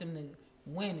don't want them to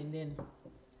win and then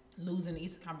lose in the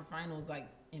Eastern Conference Finals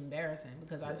embarrassing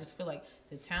because I just feel like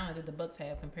the talent that the Bucks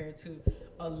have compared to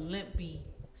a limpy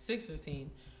Sixers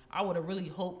team, I would have really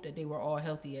hoped that they were all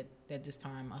healthy at this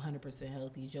time, 100%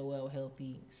 healthy, Joel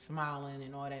healthy, smiling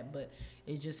and all that. But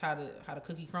it's just how the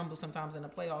cookie crumbles sometimes in the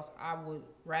playoffs. I would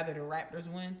rather the Raptors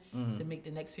win to make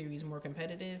the next series more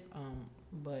competitive.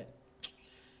 But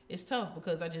it's tough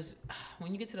because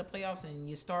when you get to the playoffs and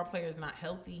your star player is not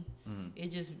healthy, it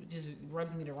just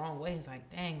rubs me the wrong way. It's like,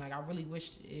 dang, I really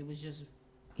wish it was just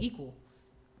equal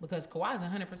because Kawhi's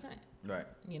 100%. Right.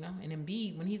 And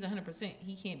Embiid, when he's 100%,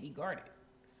 he can't be guarded.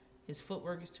 His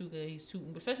footwork is too good.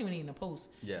 Especially when he's in the post.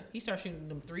 Yeah. He starts shooting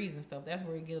them threes and stuff. That's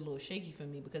where it get a little shaky for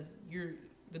me because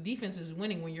the defense is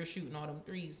winning when you're shooting all them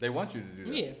threes. They want you to do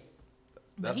that. Yeah.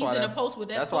 But he's in the post with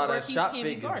that footwork. He can't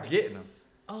be guarded. Getting him.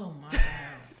 Oh my God.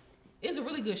 It's a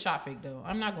really good shot fake, though.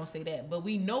 I'm not gonna say that, but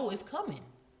we know it's coming.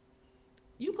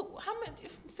 How many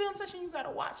film session you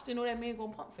gotta watch to know that man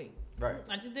gonna pump fake? Right.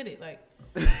 I just did it. I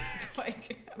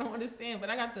don't understand, but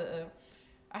I have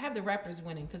the Raptors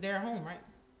winning because they're at home, right?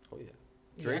 Oh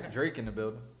yeah. Drake in the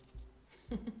building.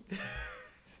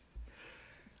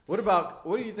 What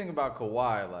do you think about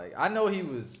Kawhi? I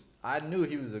knew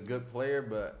he was a good player,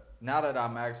 but now that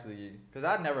I'm actually, because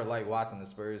I never liked watching the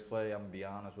Spurs play. I'm gonna be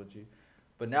honest with you.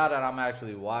 But now that I'm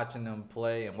actually watching them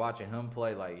play and watching him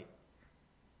play,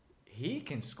 he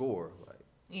can score.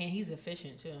 Yeah, he's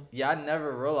efficient too. Yeah, I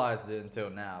never realized it until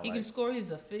now. He can score.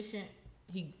 He's efficient.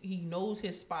 He knows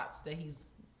his spots that he's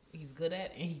good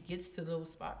at, and he gets to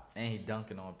those spots. And he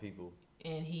dunking on people.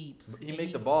 And he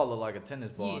make the ball look like a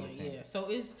tennis ball. Yeah. So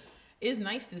it's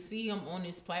nice to see him on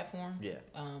this platform. Yeah.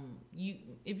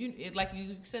 Like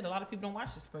you said, a lot of people don't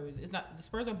watch the Spurs. The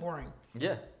Spurs are boring.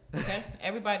 Yeah. Okay,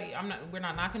 everybody. We're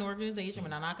not knocking the organization. We're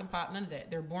not knocking Pop. None of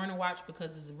that. They're boring to watch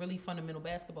because it's really fundamental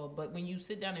basketball. But when you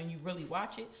sit down and you really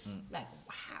watch it,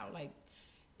 wow,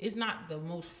 it's not the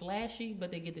most flashy,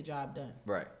 but they get the job done.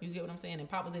 Right. You get what I'm saying? And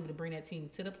Pop was able to bring that team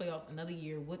to the playoffs another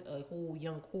year with a whole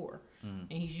young core,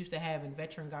 and he's used to having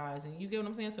veteran guys. And you get what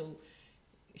I'm saying? So,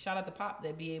 shout out to Pop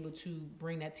that be able to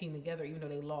bring that team together, even though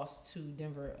they lost to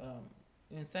Denver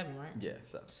in 7, right? Yeah.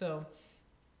 7. So,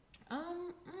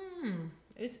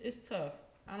 It's tough.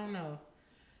 I don't know.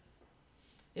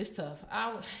 It's tough.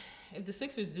 If the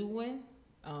Sixers do win,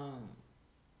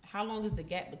 how long is the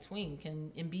gap between?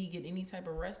 Can Embiid get any type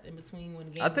of rest in between when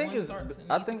game one starts?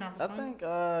 I think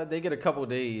they get a couple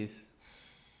days.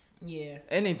 Yeah.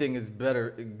 Anything is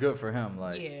good for him.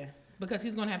 Yeah, because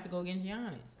he's gonna have to go against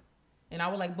Giannis, and I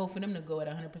would like both of them to go at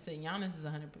 100%. Giannis is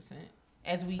 100%.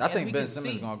 I think Ben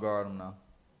Simmons gonna guard him now.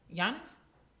 Giannis?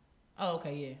 Oh,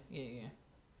 okay, yeah.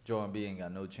 Joel Embiid ain't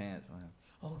got no chance for him.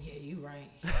 Oh, yeah, you're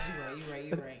right.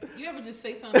 You ever just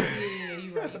say something? Yeah,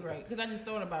 you're right. Because I just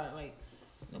thought about it.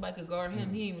 Nobody could guard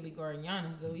him. He ain't really guarding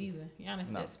Giannis, though, either.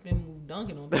 Giannis that spin move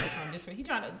dunking on people.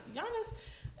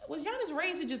 Was Giannis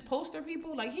raised to just poster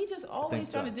people? He just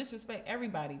always trying to disrespect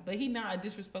everybody. But he not a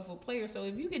disrespectful player. So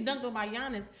if you get dunked on by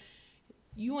Giannis,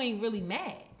 you ain't really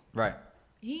mad. Right.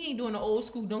 He ain't doing the old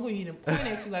school dunk on you and point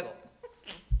at you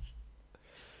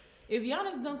if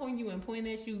Giannis dunk on you and point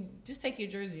at you, just take your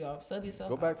jersey off, sub yourself.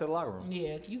 Go back to the locker room.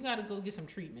 Yeah, you got to go get some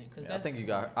treatment. I think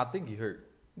you hurt.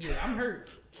 Yeah, I'm hurt.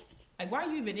 Why are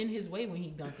you even in his way when he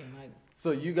dunking?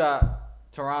 So you got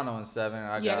Toronto in 7.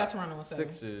 I got Toronto in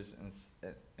 7. Sixers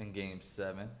in game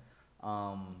 7.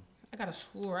 I got a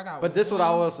score. But this is what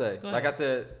I will say. Like I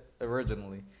said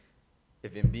originally,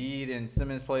 if Embiid and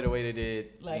Simmons play the way they did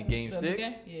in game 6,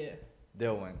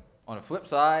 they'll win. On the flip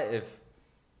side,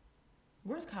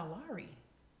 where's Kyle Lowry?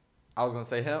 I was gonna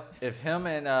say him. If him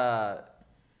and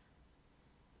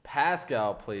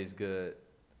Pascal plays good,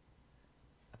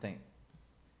 I think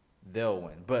they'll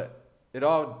win. But it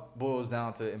all boils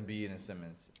down to Embiid and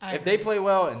Simmons. If they play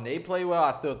well and they play well,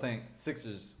 I still think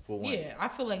Sixers will win. Yeah, I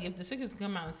feel like if the Sixers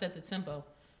come out and set the tempo,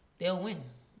 they'll win.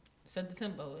 Set the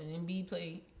tempo, and Embiid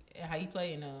play how he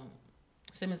play, and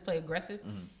Simmons play aggressive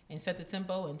and set the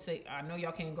tempo and say, I know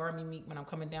y'all can't guard me when I'm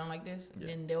coming down like this.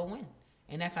 Then they'll win.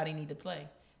 And that's how they need to play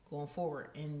going forward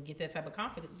and get that type of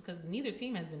confidence because neither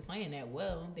team has been playing that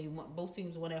well. Both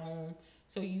teams won at home,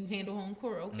 so you handle home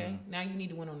court. Okay, now you need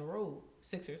to win on the road,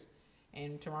 Sixers,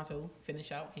 and Toronto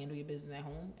finish out, handle your business at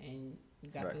home, and you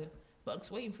got the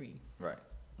Bucks waiting for you. Right.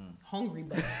 Hungry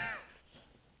Bucks.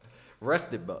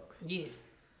 Rested Bucks. Yeah.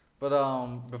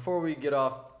 But before we get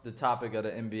off the topic of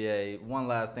the NBA, one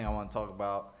last thing I want to talk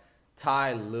about.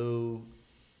 Ty Lue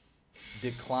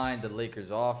declined the Lakers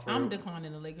offer. I'm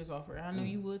declining the Lakers offer. I know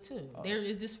you would too. There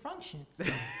is dysfunction.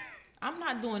 I'm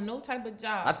not doing no type of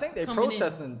job. I think they're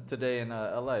protesting today in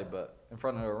L.A., but in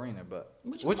front of the arena. But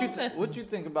what you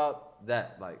think about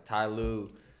that? Like Ty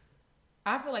Lue.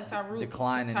 I feel like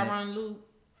Tyronn Lue,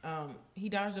 he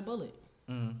dodged a bullet,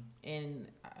 and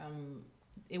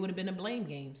it would have been a blame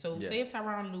game. So say if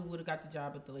Tyronn Lue would have got the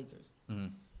job at the Lakers,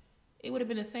 it would have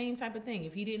been the same type of thing.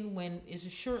 If he didn't win, it's a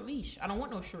short leash. I don't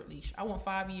want no short leash. I want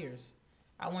 5 years.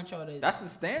 I want y'all to. That's the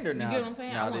standard now. You get what I'm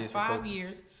saying? I want 5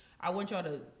 years. I want y'all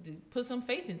to put some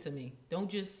faith into me. Don't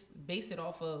just base it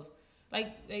off of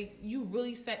like you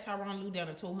really sat Tyronn Lue down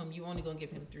and told him you only gonna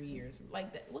give him 3 years.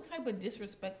 Like that. What type of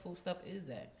disrespectful stuff is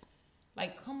that?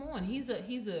 Like, come on. He's a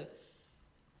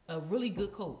really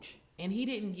good coach. And he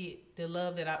didn't get the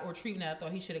love or treatment that I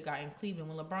thought he should have got in Cleveland.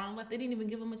 When LeBron left, they didn't even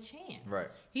give him a chance. Right.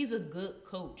 He's a good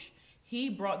coach. He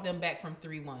brought them back from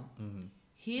 3-1.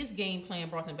 His game plan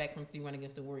brought them back from 3-1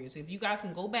 against the Warriors. If you guys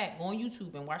can go on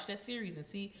YouTube and watch that series and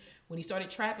see when he started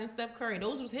trapping Steph Curry,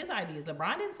 those was his ideas.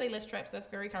 LeBron didn't say let's trap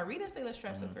Steph Curry. Kyrie didn't say let's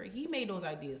trap Steph Curry. He made those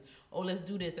ideas. Oh, let's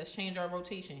do this. Let's change our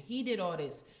rotation. He did all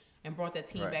this and brought that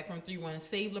team back from 3-1 and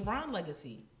saved LeBron's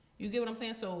legacy. You get what I'm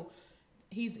saying? So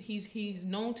he's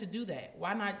known to do that.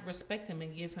 Why not respect him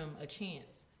and give him a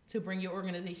chance to bring your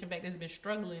organization back that's been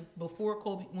struggling before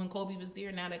Kobe, when Kobe was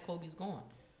there, now that Kobe's gone?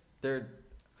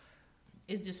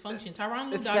 It's dysfunction.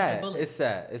 Tyronn Lue dodged a bullet. It's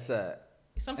sad.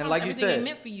 Sometimes like everything ain't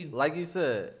meant for you. Like you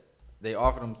said, they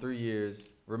offered him 3 years.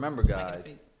 Remember, guys,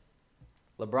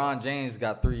 LeBron James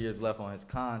got 3 years left on his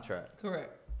contract.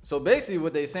 Correct. So basically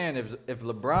what they're saying, if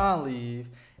LeBron leave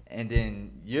and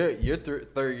then your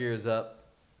third year's up,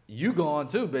 you going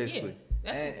too, basically.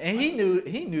 Yeah, and he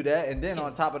knew that. And then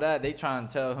on top of that, they trying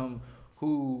to tell him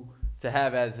who to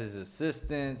have as his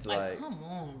assistants. Like come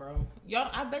on, bro. Y'all,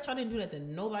 I bet y'all didn't do that to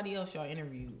nobody else y'all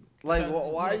interviewed. Like,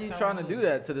 why are you trying to do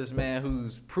that to this man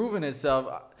who's proven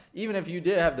himself? Even if you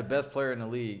did have the best player in the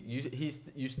league,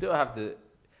 you still have to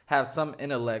have some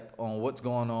intellect on what's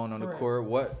going on the court.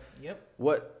 What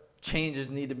changes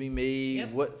need to be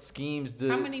made? What schemes do?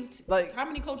 How many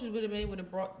coaches would have been able to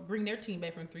bring their team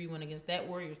back from 3-1 against that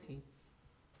Warriors team?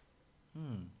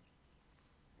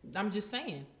 I'm just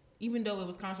saying. Even though it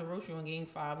was controversial in Game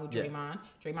 5 with Draymond,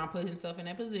 Draymond put himself in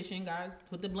that position. Guys,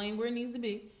 put the blame where it needs to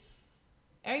be.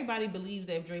 Everybody believes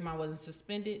that if Draymond wasn't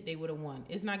suspended, they would have won.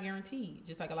 It's not guaranteed.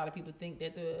 Just like a lot of people think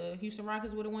that the Houston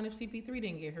Rockets would have won if CP3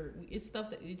 didn't get hurt. It's stuff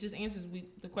that it just answers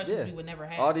the questions we would never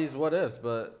have. All these what ifs,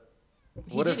 but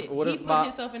What if he put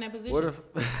himself in that position?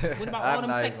 What about all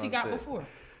them texts he got before?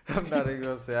 I'm not even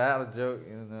gonna say. I had a joke,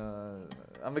 and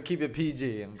I'm gonna keep it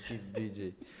PG.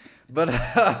 But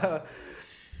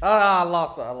I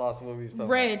lost what we was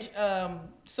talking about.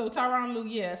 So Tyronn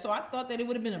Lue, so I thought that it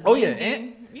would have been a blame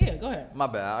game. Yeah, go ahead. My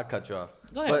bad, I cut you off.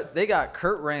 Go ahead. But they got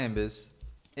Kurt Rambis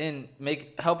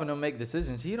helping them make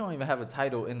decisions. He don't even have a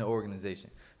title in the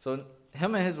organization. So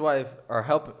him and his wife are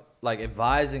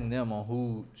advising them on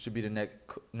who should be the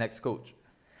next coach.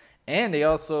 And they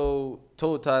also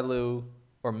told Ty Lue,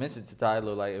 or mentioned to Ty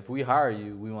Lue, like, if we hire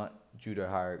you, we want you to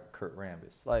hire Kurt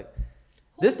Rambis. Like,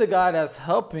 this the guy that's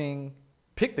helping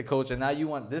pick the coach, and now you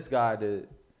want this guy to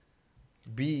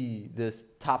be this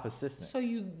top assistant. So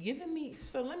you giving me?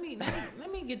 So let me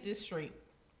get this straight.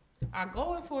 I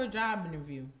go in for a job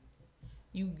interview.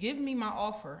 You give me my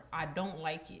offer. I don't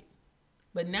like it.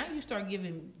 But now you start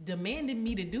demanding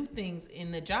me to do things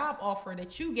in the job offer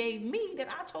that you gave me that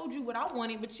I told you what I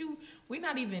wanted, but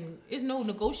it's no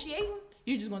negotiating.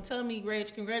 You're just going to tell me,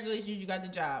 Reg, congratulations, you got the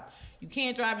job. You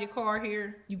can't drive your car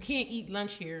here. You can't eat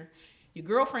lunch here. Your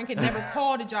girlfriend can never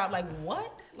call the job. Like,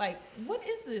 what? Like, what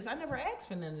is this? I never asked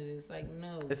for none of this. Like,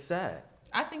 no. It's sad.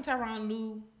 I think Tyronn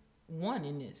Lue won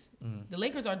in this. The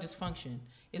Lakers are dysfunction.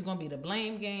 It's going to be the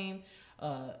blame game.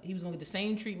 He was going to get the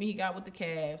same treatment he got with the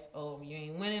Cavs. Oh, you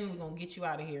ain't winning. We're going to get you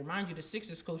out of here. Mind you, the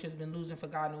Sixers coach has been losing for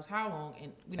God knows how long.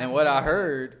 And what I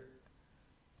heard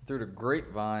through the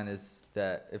grapevine is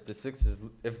that if the Sixers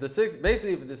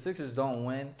don't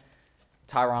win,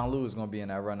 Tyronn Lue is going to be in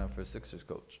that running for Sixers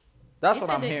coach. That's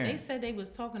what I'm hearing. They said they was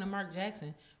talking to Mark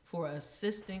Jackson for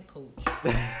assistant coach.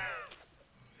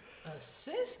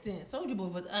 Assistant. Soulja Boy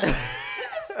was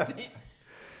assistant.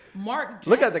 Mark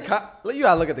Jackson. You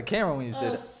gotta look at the camera when you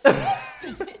say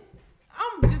that.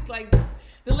 I'm just like,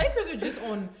 the Lakers are just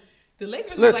on The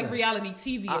Lakers are like reality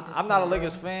TV at this point. I'm not a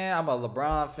Lakers fan. I'm a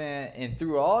LeBron fan. And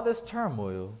through all this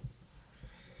turmoil,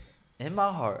 in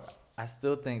my heart, I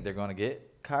still think they're going to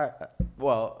get Kawhi.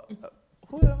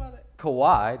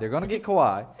 They're going to get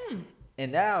Kawhi.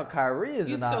 And now Kyrie is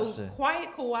an option. So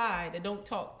quiet Kawhi that don't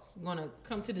talk is going to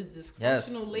come to this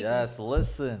dysfunctional Lakers. Yes,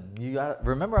 listen. You got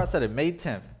remember I said it May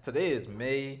 10th. Today is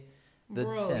May the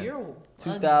 10th. You're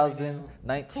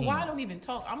 2019. Kawhi don't even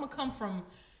talk. I'm going to come from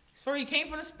he came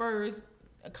from the Spurs,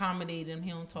 accommodated him. He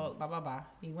don't talk, blah, blah, blah.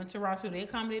 He went to Toronto. They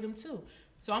accommodated him too.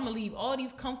 So I'm going to leave all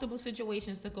these comfortable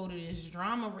situations to go to this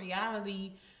drama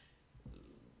reality.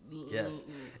 Yes,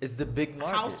 it's the big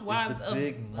market. Housewives of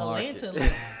Atlanta.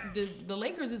 Like, the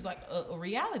Lakers is like a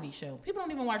reality show. People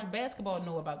don't even watch basketball and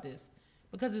know about this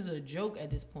because it's a joke at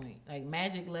this point. Like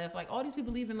Magic left. Like all these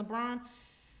people leaving LeBron.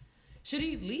 Should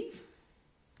he leave?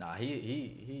 Nah,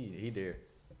 he there.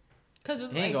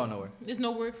 Because he ain't going nowhere. There's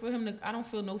nowhere for him to. I don't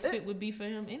feel no fit would be for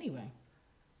him anyway.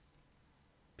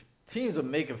 Teams would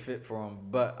make a fit for him,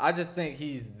 but I just think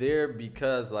he's there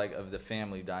because like of the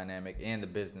family dynamic and the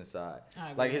business side.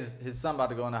 Like his son about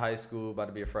to go into high school, about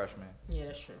to be a freshman. Yeah,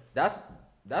 that's true. That's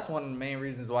one of the main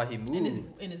reasons why he moved.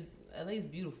 And LA's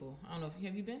beautiful. I don't know if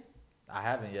have you been? I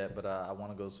haven't yet, but I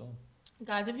want to go soon.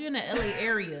 Guys, if you're in the LA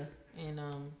area and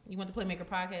you want the Playmaker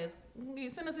podcast,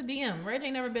 send us a DM. Reg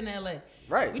ain't never been to LA.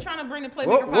 Right. We trying to bring the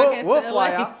Playmaker podcast we'll to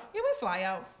fly LA. out. Yeah, we'll fly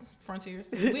out. Frontiers.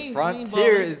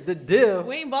 Frontier is the deal.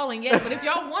 We ain't balling yet, but if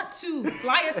y'all want to,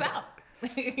 fly us out.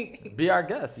 Be our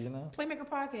guest, you know. Playmaker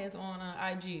podcast on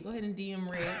IG. Go ahead and DM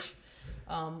Reg.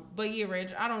 But yeah,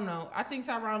 Reg, I don't know. I think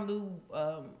Tyronn Lue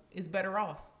is better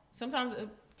off. Sometimes a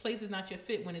place is not your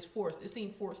fit when it's forced. It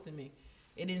seemed forced to me.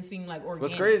 It didn't seem like organic.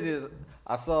 What's crazy is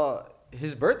I saw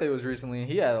his birthday was recently,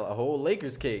 and he had a whole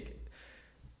Lakers cake.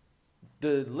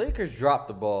 The Lakers dropped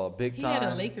the ball big time. He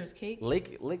had a Lakers cake?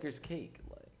 Lakers cake.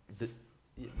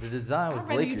 The design was I'd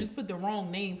rather Lakers. You just put the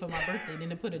wrong name for my birthday than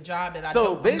to put a job that I'm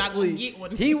not going to get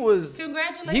one.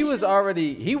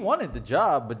 Congratulations. He wanted the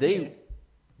job, but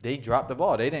they dropped the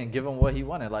ball. They didn't give him what he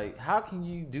wanted. Like, how can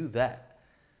you do that?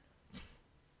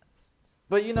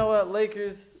 But you know what,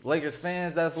 Lakers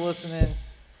fans that's listening,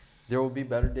 there will be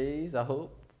better days, I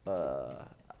hope.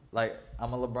 Like,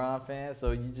 I'm a LeBron fan, so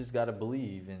you just got to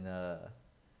believe in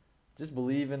just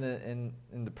believe in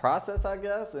the process, I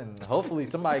guess, and hopefully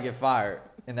somebody get fired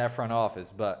in that front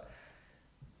office. But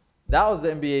that was the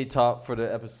NBA talk for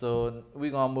the episode. We're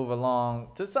going to move along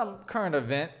to some current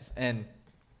events. And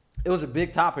it was a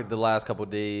big topic the last couple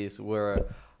of days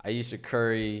where Ayesha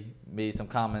Curry made some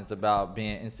comments about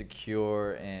being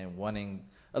insecure and wanting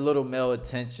a little male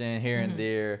attention here and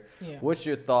there. Yeah. What's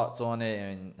your thoughts on it,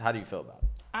 and how do you feel about it?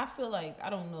 I feel like,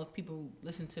 I don't know if people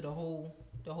listen to the whole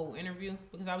interview,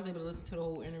 because I was able to listen to the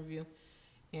whole interview,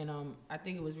 and I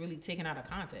think it was really taken out of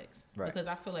context. Right. Because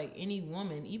I feel like any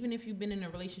woman, even if you've been in a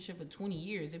relationship for 20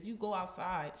 years, if you go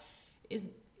outside,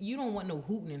 you don't want no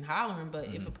hooting and hollering, but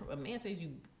if a man says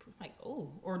you like, oh,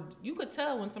 or you could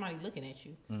tell when somebody looking at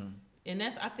you. And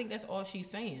I think that's all she's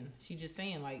saying. She's just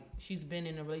saying, like, she's been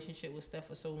in a relationship with Steph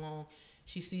for so long.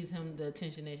 She sees him, the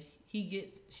attention that he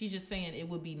gets. She's just saying it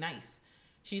would be nice.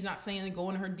 She's not saying go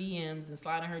in her DMs and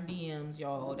slide in her DMs,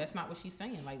 y'all. That's not what she's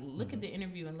saying. Like, look at the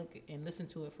interview and listen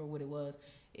to it for what it was.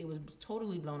 It was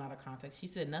totally blown out of context. She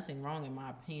said nothing wrong, in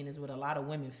my opinion, is what a lot of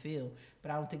women feel,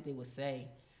 but I don't think they would say.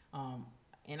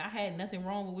 And I had nothing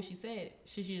wrong with what she said.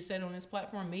 Should she have said it on this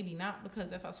platform? Maybe not,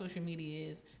 because that's how social media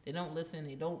is. They don't listen.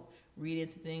 They don't read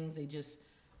into things. They just,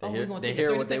 we're going to take a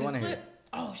 30-second clip. Hear.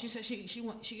 Oh, she said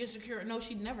she insecure. No,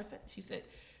 she never said. She said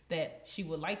that she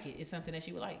would like it. It's something that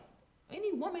she would like.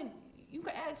 Any woman, you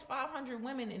could ask 500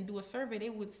 women and do a survey. They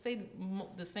would say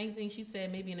the same thing she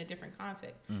said, maybe in a different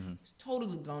context. It's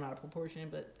totally blown out of proportion,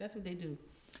 but that's what they do.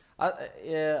 I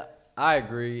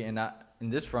agree. And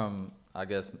this from, I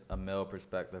guess, a male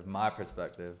perspective, my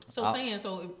perspective. So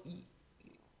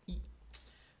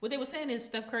what they were saying is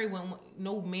Steph Curry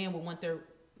no man would want their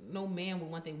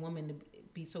woman to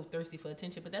be so thirsty for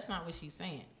attention, but that's not what she's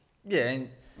saying. Yeah, and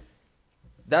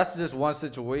that's just one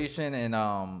situation, and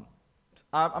I'm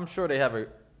sure they have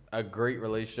a great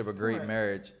relationship, a great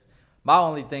marriage. My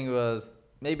only thing was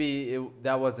maybe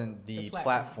that wasn't the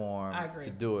platform to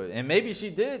do it, and maybe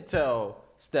she did tell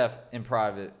Steph in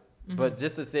private, but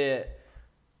just to say it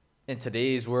in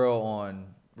today's world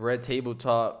on Red Table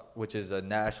Talk, which is a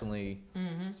nationally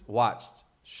watched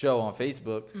show on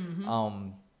Facebook,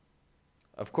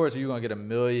 of course you're gonna get 1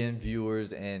 million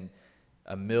viewers and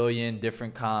 1 million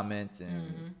different comments,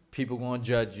 and people gonna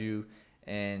judge you,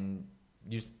 and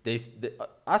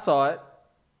I saw it.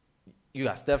 you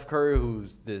got Steph Curry,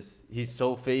 he's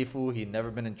so faithful. He's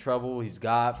never been in trouble. He's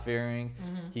God-fearing.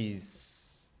 He's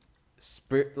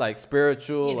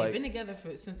spiritual. Yeah, like they've been together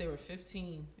since they were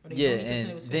 15. Or they yeah, since and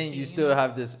they was 15, then you still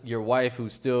have your wife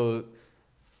who's still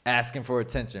asking for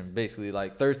attention, basically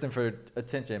like thirsting for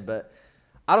attention. But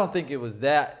I don't think it was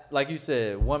that. Like you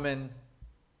said, women,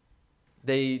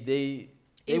 they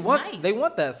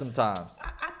want that sometimes.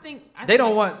 I think they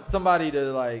don't want somebody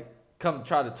to like come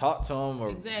try to talk to them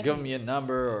or give them your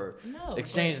number or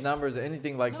exchange numbers or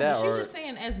anything like that. But she's just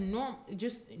saying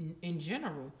just in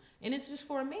general. And it's just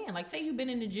for a man. Like, say you've been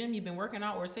in the gym, you've been working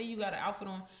out, or say you got an outfit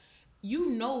on. You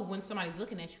know when somebody's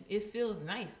looking at you, it feels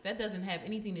nice. That doesn't have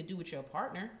anything to do with your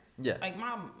partner. Yeah. Like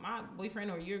my boyfriend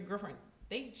or your girlfriend,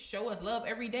 they show us love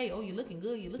every day. Oh, you're looking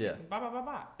good. You're looking blah, blah, blah,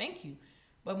 blah. Thank you.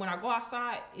 But when I go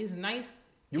outside, it's nice.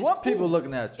 You want people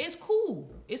looking at you. It's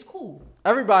cool. It's cool.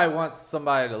 Everybody wants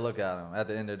somebody to look at them at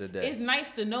the end of the day. It's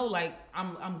nice to know, like,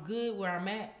 I'm good where I'm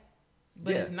at.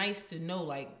 But it's nice to know,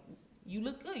 like, you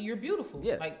look good. You're beautiful.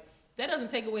 Yeah. Like, that doesn't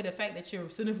take away the fact that your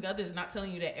significant other is not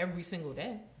telling you that every single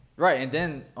day. Right, and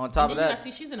then on top of that,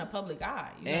 see, she's in a public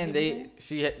eye. And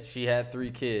she had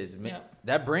 3 kids. Yep.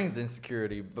 That brings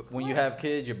insecurity. But when you have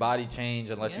kids, your body change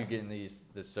unless you're getting the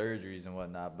surgeries and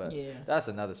whatnot. But that's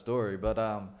another story.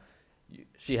 But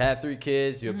she had 3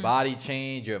 kids. Your body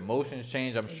changed. Your emotions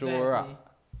changed. I'm sure.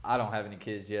 I don't have any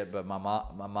kids yet, but my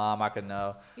mom, I could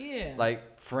know. Yeah.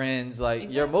 Like friends,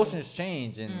 like your emotions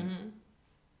change, and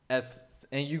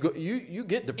and you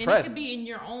get depressed. And it could be in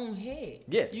your own head.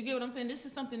 Yeah. You get what I'm saying? This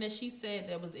is something that she said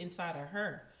that was inside of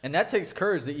her. And that takes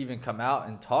courage to even come out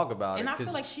and talk about it. And I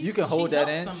feel like you can hold that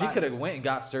in. Somebody. She could have went and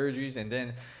got surgeries and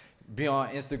then be on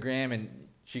Instagram and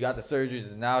she got the surgeries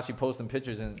and now she posting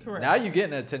pictures and now you're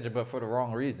getting attention, but for the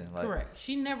wrong reason. Like, correct.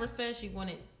 She never said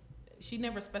she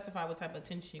never specified what type of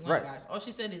attention she wanted, guys. All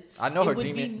she said is, I know her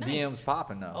DMs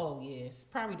popping though. Oh yeah, it's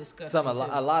probably disgusting.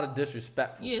 A lot of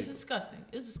disrespectful. Yeah, it's disgusting.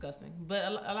 It's disgusting. But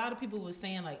a lot of people were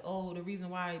saying like, oh, the reason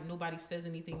why nobody says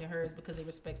anything to her is because they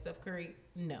respect Steph Curry.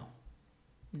 No,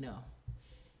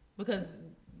 because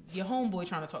your homeboy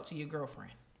trying to talk to your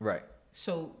girlfriend. Right.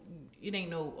 So it ain't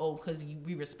because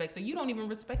we respect her. You don't even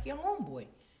respect your homeboy.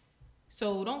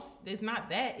 So it's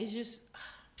not that. It's just.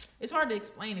 It's hard to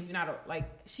explain if you're not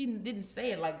she didn't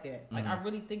say it like that. Like I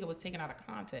really think it was taken out of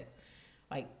context.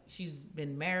 Like she's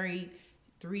been married,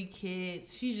 3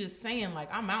 kids. She's just saying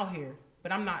like I'm out here,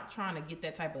 but I'm not trying to get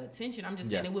that type of attention. I'm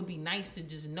just saying it would be nice to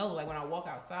just know like when I walk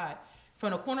outside,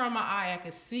 from the corner of my eye, I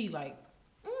can see like,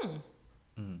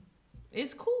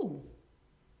 it's cool.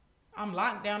 I'm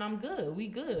locked down. I'm good. We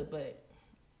good, but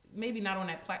maybe not on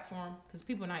that platform because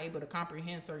people are not able to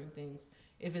comprehend certain things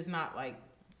if it's not like.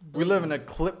 We live in a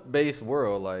clip-based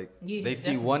world. Like they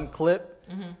see one clip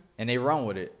and they run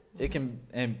with it. It can,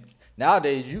 and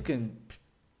nowadays you can,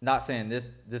 not saying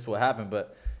this will happen,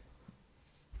 but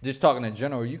just talking in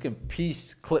general, you can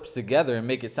piece clips together and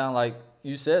make it sound like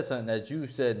you said something that you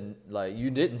said like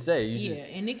you didn't say.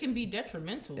 And it can be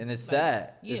detrimental. And it's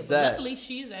sad. Yeah, it's but sad. luckily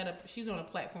she's on a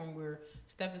platform where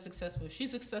Steph is successful. She's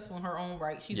successful in her own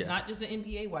right. She's not just an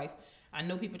NBA wife. I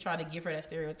know people try to give her that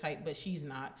stereotype, but she's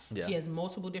not. Yeah. She has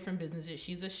multiple different businesses.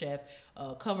 She's a chef,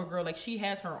 cover girl. Like, she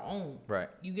has her own. Right.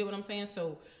 You get what I'm saying?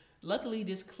 So, luckily,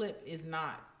 this clip is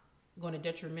not going to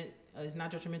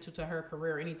detrimental to her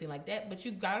career or anything like that. But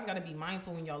you guys got to be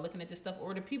mindful when y'all looking at this stuff.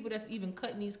 Or the people that's even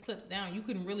cutting these clips down, you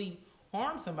can really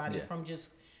harm somebody from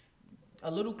just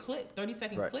a little clip.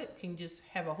 30-second clip can just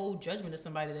have a whole judgment of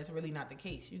somebody that's really not the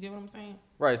case. You get what I'm saying?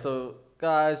 Right. So,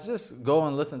 guys, just go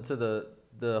and listen to the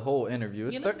whole interview.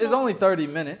 It's only 30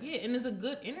 minutes. Yeah, and it's a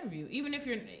good interview.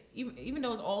 Even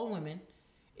though it's all women,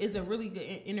 it's a really good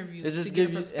interview. It just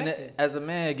gives you, and as a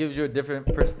man, it gives you a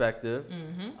different perspective.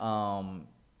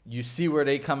 You see where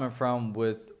they coming from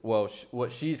with where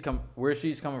she's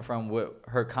coming from with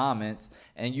her comments,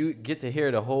 and you get to hear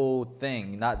the whole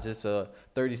thing, not just a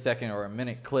 30-second or a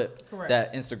minute clip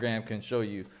that Instagram can show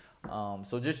you.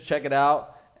 So just check it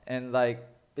out, and like.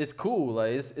 It's cool.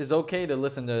 Like it's okay to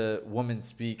listen to women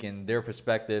speak and their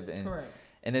perspective,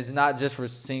 and it's not just for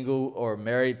single or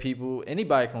married people.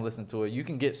 Anybody can listen to it. You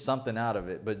can get something out of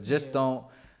it, but just don't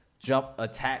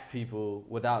attack people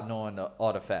without knowing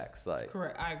all the facts. Like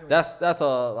I agree. That's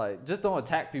all. Like just don't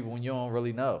attack people when you don't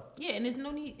really know. Yeah, and there's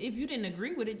no need if you didn't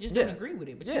agree with it, just don't agree with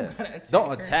it. But you gotta attack.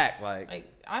 Don't attack. Like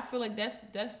I feel like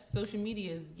that's social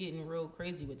media is getting real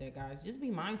crazy with that, guys. Just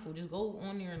be mindful. Just go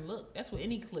on there and look. That's what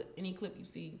any clip you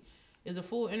see is a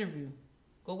full interview.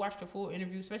 Go watch the full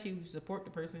interview, especially if you support the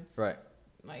person. Right.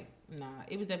 Like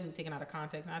it was definitely taken out of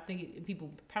context, and I think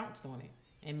people pounced on it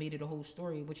and made it a whole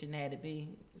story, which it had to be.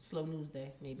 Slow news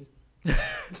day, maybe.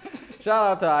 Shout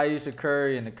out to Ayesha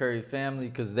Curry and the Curry family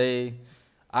because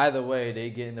either way, they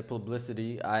get into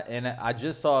publicity. I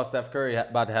just saw Steph Curry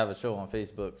about to have a show on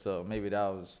Facebook, so maybe that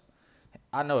was.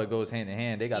 I know it goes hand in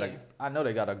hand. I know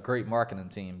they got a great marketing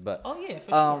team, but for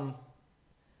sure.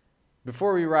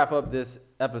 Before we wrap up this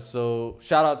episode,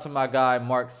 shout out to my guy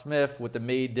Mark Smith with the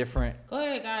Made Different Go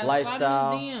ahead, guys.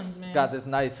 lifestyle. Slide in his DMs, man. Got this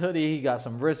nice hoodie. He got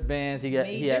some wristbands. He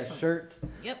had shirts.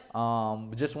 Yep.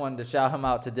 Just wanted to shout him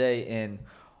out today. And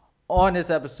on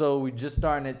this episode, we just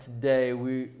started it today.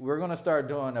 We're gonna start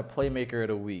doing a Playmaker of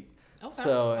the Week. Okay.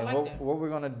 So what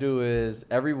we're gonna do is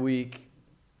every week.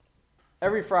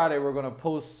 Every Friday, we're going to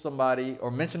post somebody or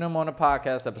mention them on a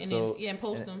podcast episode. And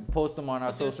post them. Post them on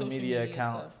our social media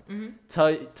accounts.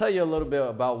 Mm-hmm. Tell you a little bit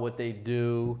about what they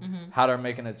do, how they're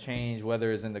making a change,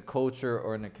 whether it's in the culture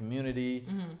or in the community.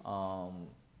 Mm-hmm.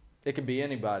 It could be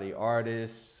anybody,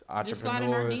 artists, entrepreneurs. Just slide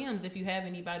in our DMs if you have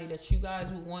anybody that you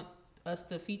guys would want us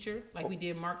to feature, like we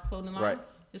did Mark's clothing line. Right.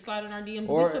 Just slide in our DMs.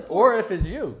 Or if it's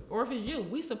you.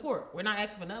 We support. We're not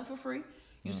asking for nothing for free.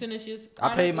 You send us just.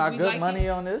 I paid my good money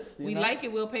on this. We like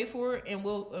it. We'll pay for it, and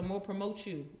we'll promote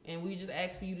you. And we just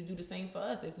ask for you to do the same for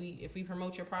us. If we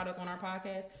promote your product on our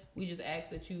podcast, we just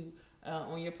ask that you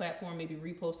on your platform maybe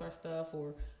repost our stuff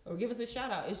or give us a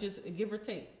shout out. It's just a give or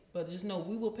take. But just know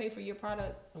we will pay for your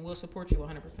product and we'll support you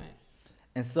 100%.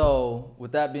 And so,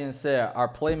 with that being said,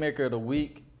 our Playmaker of the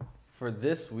Week for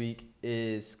this week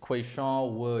is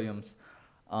Quayshawn Williams.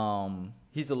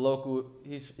 He's local.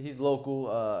 He's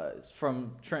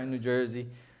from Trenton, New Jersey.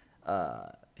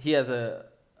 He has a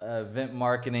event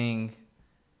marketing.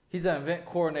 He's an event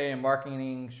coordinator and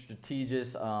marketing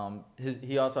strategist.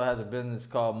 He also has a business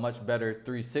called Much Better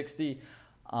 360.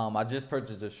 I just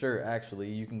purchased a shirt. Actually,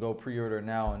 you can go pre-order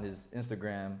now on his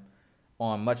Instagram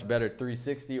on Much Better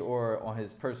 360 or on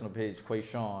his personal page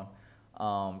Quayshawn,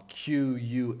 QUAYSEANN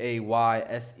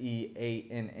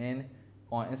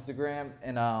on Instagram.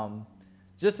 And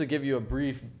just to give you a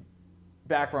brief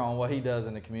background on what he does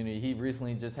in the community, he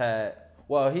recently just had,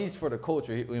 he's for the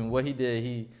culture. And what he did,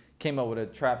 he came up with a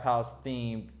trap house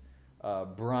themed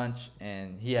brunch,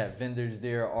 and he had vendors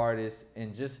there, artists,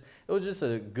 and it was just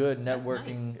a good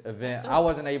networking event. I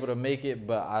wasn't able to make it,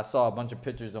 but I saw a bunch of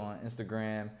pictures on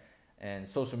Instagram and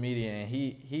social media, and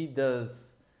he does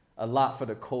a lot for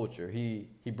the culture. He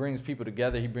brings people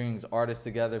together. He brings artists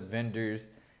together, vendors,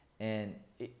 and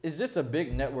it's just a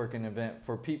big networking event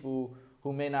for people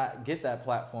who may not get that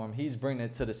platform. He's bringing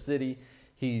it to the city.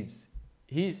 I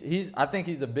think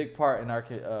he's a big part in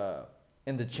our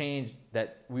in the change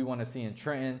that we want to see in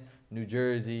Trenton, New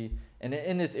Jersey, and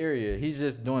in this area. He's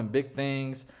just doing big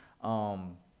things.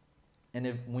 And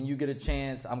when you get a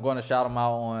chance, I'm going to shout him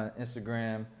out on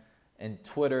Instagram and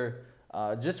Twitter.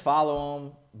 Just follow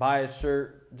him, buy his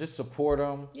shirt, just support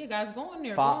him. Yeah, guys, go on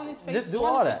there. Go on his Facebook, just do go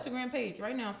all on his that. Instagram page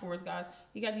right now for us, guys.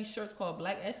 He got these shirts called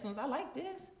Black Excellence. I like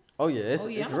this. Oh yeah, it's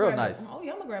real nice. I'm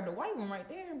gonna grab the white one right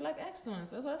there in Black Excellence.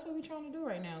 That's what we're trying to do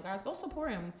right now, guys. Go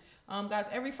support him, guys.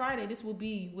 Every Friday, this will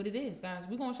be what it is, guys.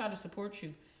 We're gonna try to support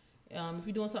you. If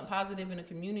you're doing something positive in the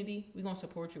community, we're gonna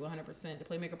support you 100%. The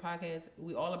Playmaker Podcast,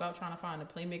 we all about trying to find the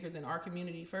playmakers in our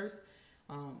community first.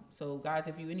 So guys,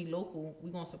 if you're any local,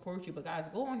 we're gonna support you. But guys,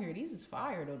 go on here. These is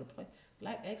fire though.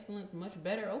 Black Excellence, Much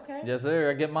Better. Okay. Yes, sir.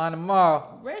 I get mine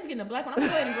tomorrow. Red's getting the black one. I'm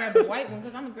gonna go ahead and grab the white one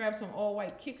because I'm gonna grab some all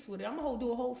white kicks with it. I'm gonna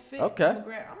do a whole fit. Okay. I'm gonna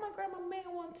grab my man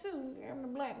one too. Grab the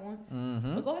black one.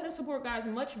 Mm-hmm. But go ahead and support, guys.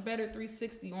 Much Better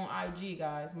 360 on IG,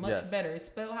 guys. Much Better. It's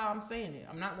spelled how I'm saying it.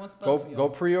 I'm not gonna spell it for y'all. Go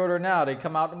pre-order now. They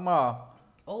come out tomorrow.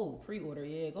 Oh, pre-order,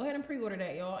 yeah. Go ahead and pre-order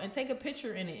that, y'all, and take a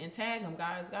picture in it and tag them,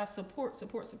 guys. Guys, support.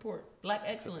 Black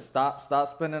Excellence. Stop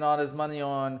spending all this money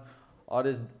on all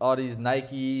these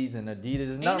Nikes and Adidas.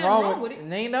 There's nothing wrong with it.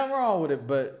 Ain't nothing wrong with it,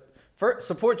 but first,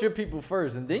 support your people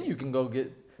first, and then you can go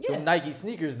get the Nike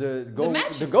sneakers to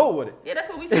go with it. Yeah, that's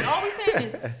what we say. All we saying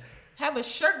is have a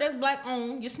shirt that's black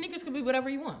owned. Your sneakers can be whatever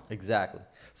you want. Exactly.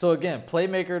 So again,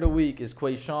 Playmaker of the Week is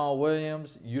Quayshawn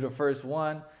Williams. You the first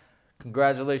one.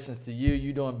 Congratulations to you.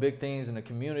 You doing big things in the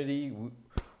community.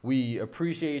 We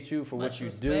appreciate you for what you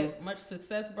do. Much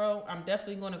success, bro. I'm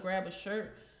definitely going to grab a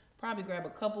shirt. Probably grab a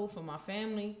couple for my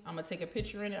family. I'm going to take a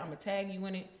picture in it. I'm going to tag you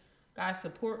in it. Guys,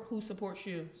 support who supports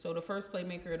you. So the first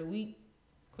Playmaker of the Week,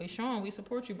 Quayshawn, we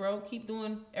support you, bro. Keep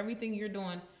doing everything you're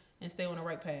doing and stay on the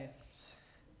right path.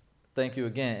 Thank you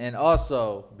again. And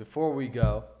also, before we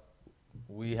go,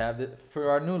 for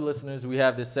our new listeners, we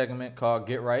have this segment called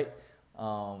Get Right.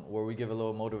 Where we give a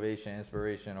little motivation,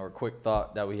 inspiration, or a quick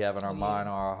thought that we have in our mind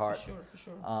or our heart. For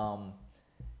sure.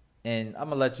 And I'm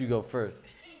gonna let you go first.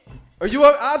 Or you?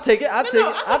 I'll take it. I'll take it.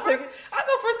 I'll go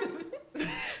first because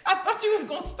I thought thought you was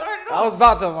gonna start it off. I was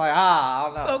about to. I'm like, I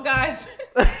don't know. So guys,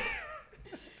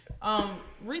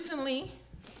 recently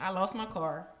I lost my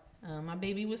car. My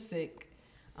baby was sick.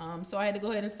 So I had to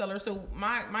go ahead and sell her. So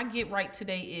my get right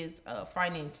today is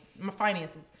my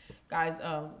finances. Guys,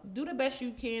 do the best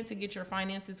you can to get your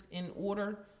finances in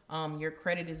order. Your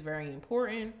credit is very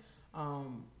important.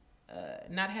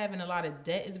 Not having a lot of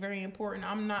debt is very important.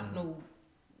 I'm not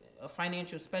a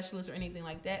financial specialist or anything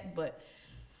like that, but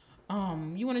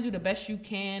you want to do the best you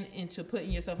can into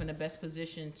putting yourself in the best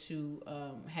position to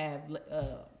have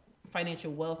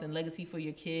financial wealth and legacy for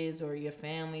your kids or your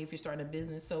family if you're starting a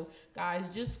business. So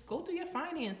guys, just go through your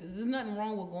finances. There's nothing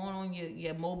wrong with going on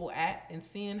your mobile app and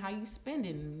seeing how you spend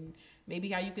it, and maybe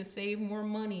how you can save more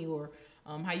money, or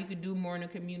how you could do more in the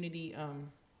community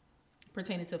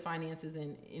pertaining to finances.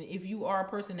 And if you are a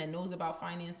person that knows about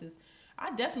finances,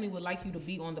 I definitely would like you to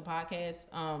be on the podcast.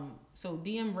 So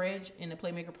DM Reg in the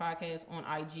Playmaker podcast on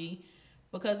IG,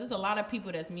 because there's a lot of people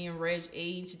that's me and Reg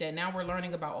age that now we're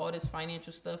learning about all this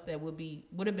financial stuff that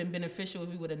would have been beneficial if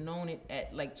we would have known it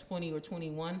at like 20 or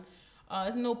 21.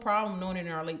 It's no problem knowing it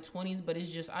in our late 20s, but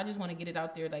I just want to get it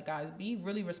out there. Like, guys, be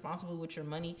really responsible with your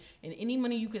money, and any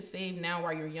money you could save now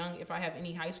while you're young. If I have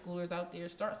any high schoolers out there,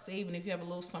 start saving. If you have a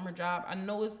little summer job, I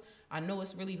know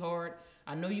it's really hard.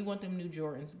 I know you want them new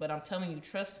Jordans, but I'm telling you,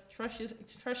 trust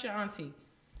your auntie.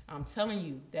 I'm telling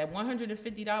you that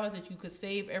 $150 that you could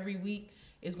save every week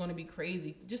is going to be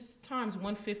crazy. Just times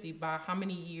 150 by how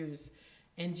many years,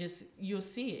 and just you'll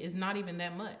see it. It's not even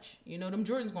that much. You know, them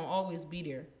Jordans going to always be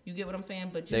there. You get what I'm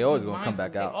saying? But just they always going to come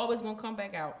back out. They always going to come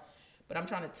back out. But I'm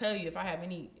trying to tell you, if I have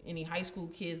any high school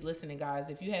kids listening, guys,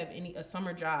 if you have a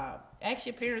summer job, ask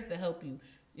your parents to help you.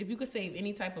 If you could save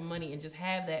any type of money and just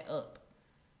have that up,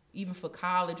 even for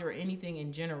college or anything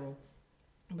in general,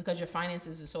 because your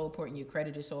finances is so important, your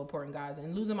credit is so important, guys.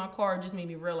 And losing my car just made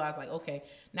me realize, like, okay,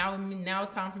 now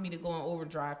it's time for me to go on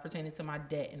overdrive pertaining to my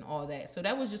debt and all that. So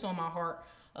that was just on my heart.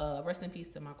 Rest in peace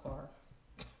to my car.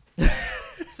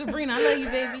 Sabrina, I love you,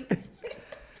 baby.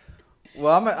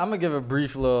 Well, I'm gonna give a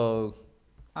brief little,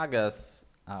 I guess,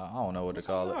 I don't know what to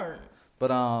call it. But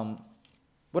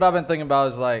what I've been thinking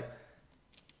about is, like,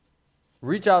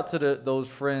 reach out to those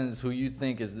friends who you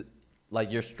think is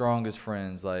like your strongest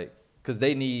friends, like, because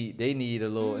they need a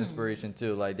little inspiration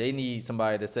too. Like, they need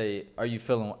somebody to say, "Are you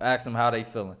feeling?" Ask them how they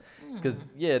feeling, because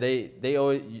they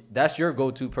always, that's your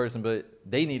go-to person, but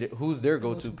they need it. Who's their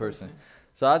go-to person?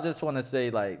 So I just want to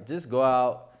say, like, just go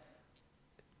out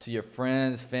to your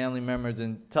friends, family members,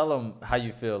 and tell them how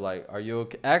you feel. Like, are you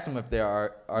okay? Ask them if they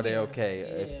are they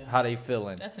okay? How they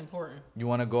feeling? That's important. You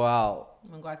want to go out?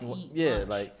 Want to go out to eat? Yeah, lunch.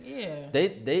 like, yeah.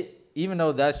 They even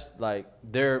though that's like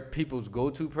their people's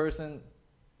go-to person,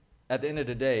 at the end of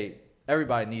the day,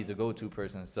 everybody needs a go-to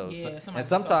person. And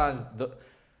sometimes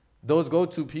those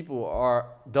go-to people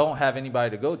don't have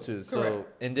anybody to go to. So,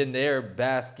 and then they're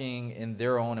basking in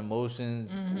their own emotions,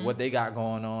 what they got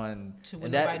going on,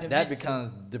 and that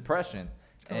becomes depression.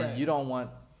 Correct. And you don't want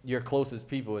your closest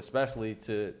people, especially,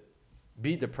 to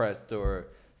be depressed or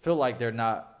feel like they're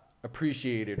not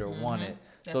appreciated or wanted.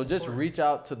 That's so just reach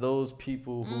out to those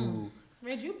people who.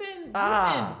 Reg, you've been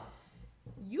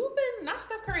not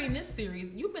Steph Curry in this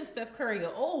series. You've been Steph Curry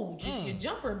of old. Just your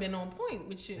jumper been on point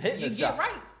with your get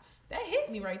right. That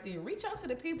hit me right there. Reach out to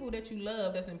the people that you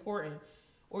love. That's important,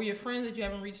 or your friends that you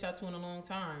haven't reached out to in a long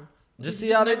time. Just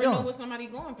see how they're doing. You never know what somebody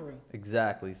going through.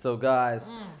 Exactly. So, guys,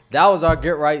 that was our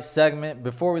Get Right segment.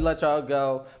 Before we let y'all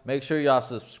go, make sure y'all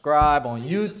subscribe on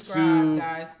YouTube,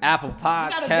 guys. Apple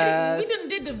Podcasts. We done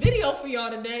did the video for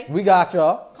y'all today. We got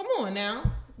y'all. Come on now.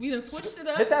 We done switched it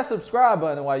up. Hit that subscribe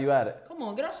button while you at it. Come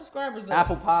on, get our subscribers up.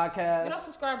 Apple Podcasts. Get our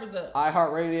subscribers up.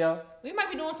 iHeartRadio. We might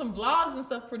be doing some vlogs and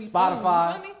stuff pretty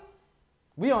Spotify. soon. You feel me?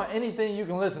 We on anything you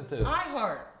can listen to.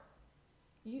 iHeart.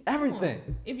 Everything.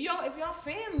 If y'all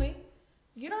family,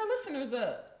 get our listeners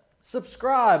up.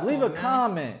 Subscribe. Leave a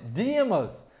comment. DM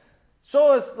us.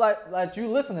 Show us like you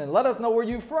listening. Let us know where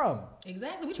you from.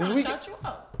 Exactly. We trying to shout you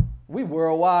out. We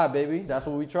worldwide, baby. That's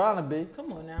what we trying to be.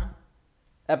 Come on now.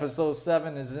 Episode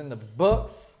 7 is in the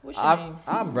books. What's your name?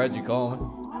 I'm Reggie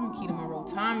Coleman. I'm Keita Monroe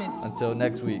Thomas. Until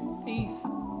next week. Peace.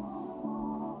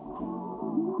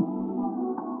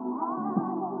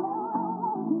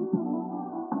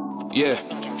 Yeah.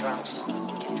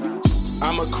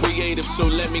 I'm a creative, so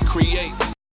let me create.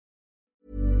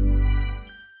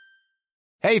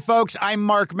 Hey, folks, I'm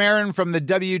Mark Maron from the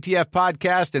WTF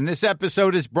Podcast, and this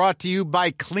episode is brought to you by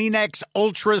Kleenex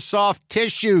Ultra Soft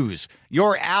Tissues.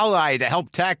 your ally to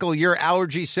help tackle your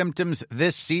allergy symptoms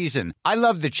this season. I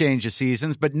love the change of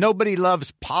seasons, but nobody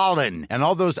loves pollen and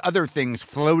all those other things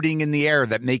floating in the air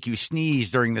that make you sneeze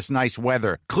during this nice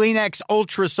weather. Kleenex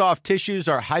Ultra Soft Tissues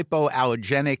are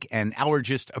hypoallergenic and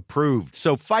allergist approved.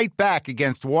 So fight back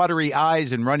against watery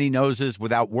eyes and runny noses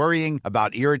without worrying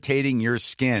about irritating your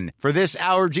skin. For this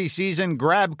allergy season,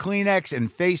 grab Kleenex and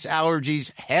face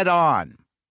allergies head on.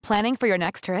 Planning for your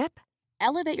next trip?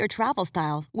 Elevate your travel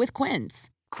style with Quince.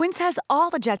 Quince has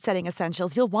all the jet-setting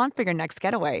essentials you'll want for your next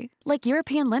getaway, like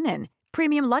European linen,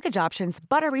 premium luggage options,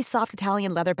 buttery soft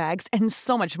Italian leather bags, and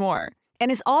so much more.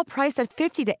 And is all priced at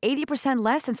 50 to 80%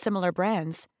 less than similar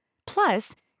brands.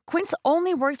 Plus, Quince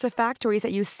only works with factories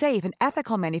that use safe and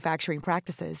ethical manufacturing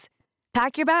practices.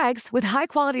 Pack your bags with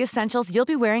high-quality essentials you'll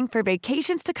be wearing for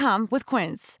vacations to come with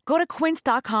Quince. Go to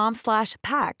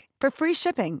quince.com/pack for free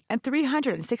shipping and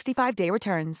 365-day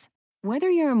returns. Whether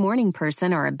you're a morning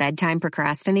person or a bedtime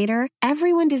procrastinator,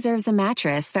 everyone deserves a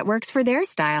mattress that works for their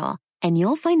style. And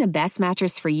you'll find the best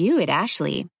mattress for you at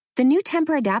Ashley. The new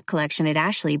Temper-Adapt collection at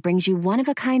Ashley brings you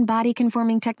one-of-a-kind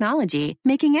body-conforming technology,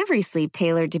 making every sleep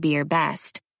tailored to be your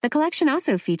best. The collection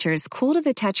also features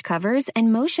cool-to-the-touch covers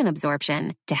and motion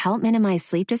absorption to help minimize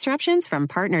sleep disruptions from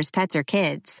partners, pets, or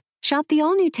kids. Shop the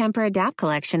all-new Temper-Adapt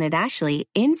collection at Ashley,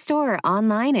 in-store or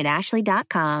online at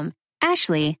ashley.com.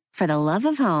 Ashley, for the love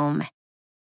of home.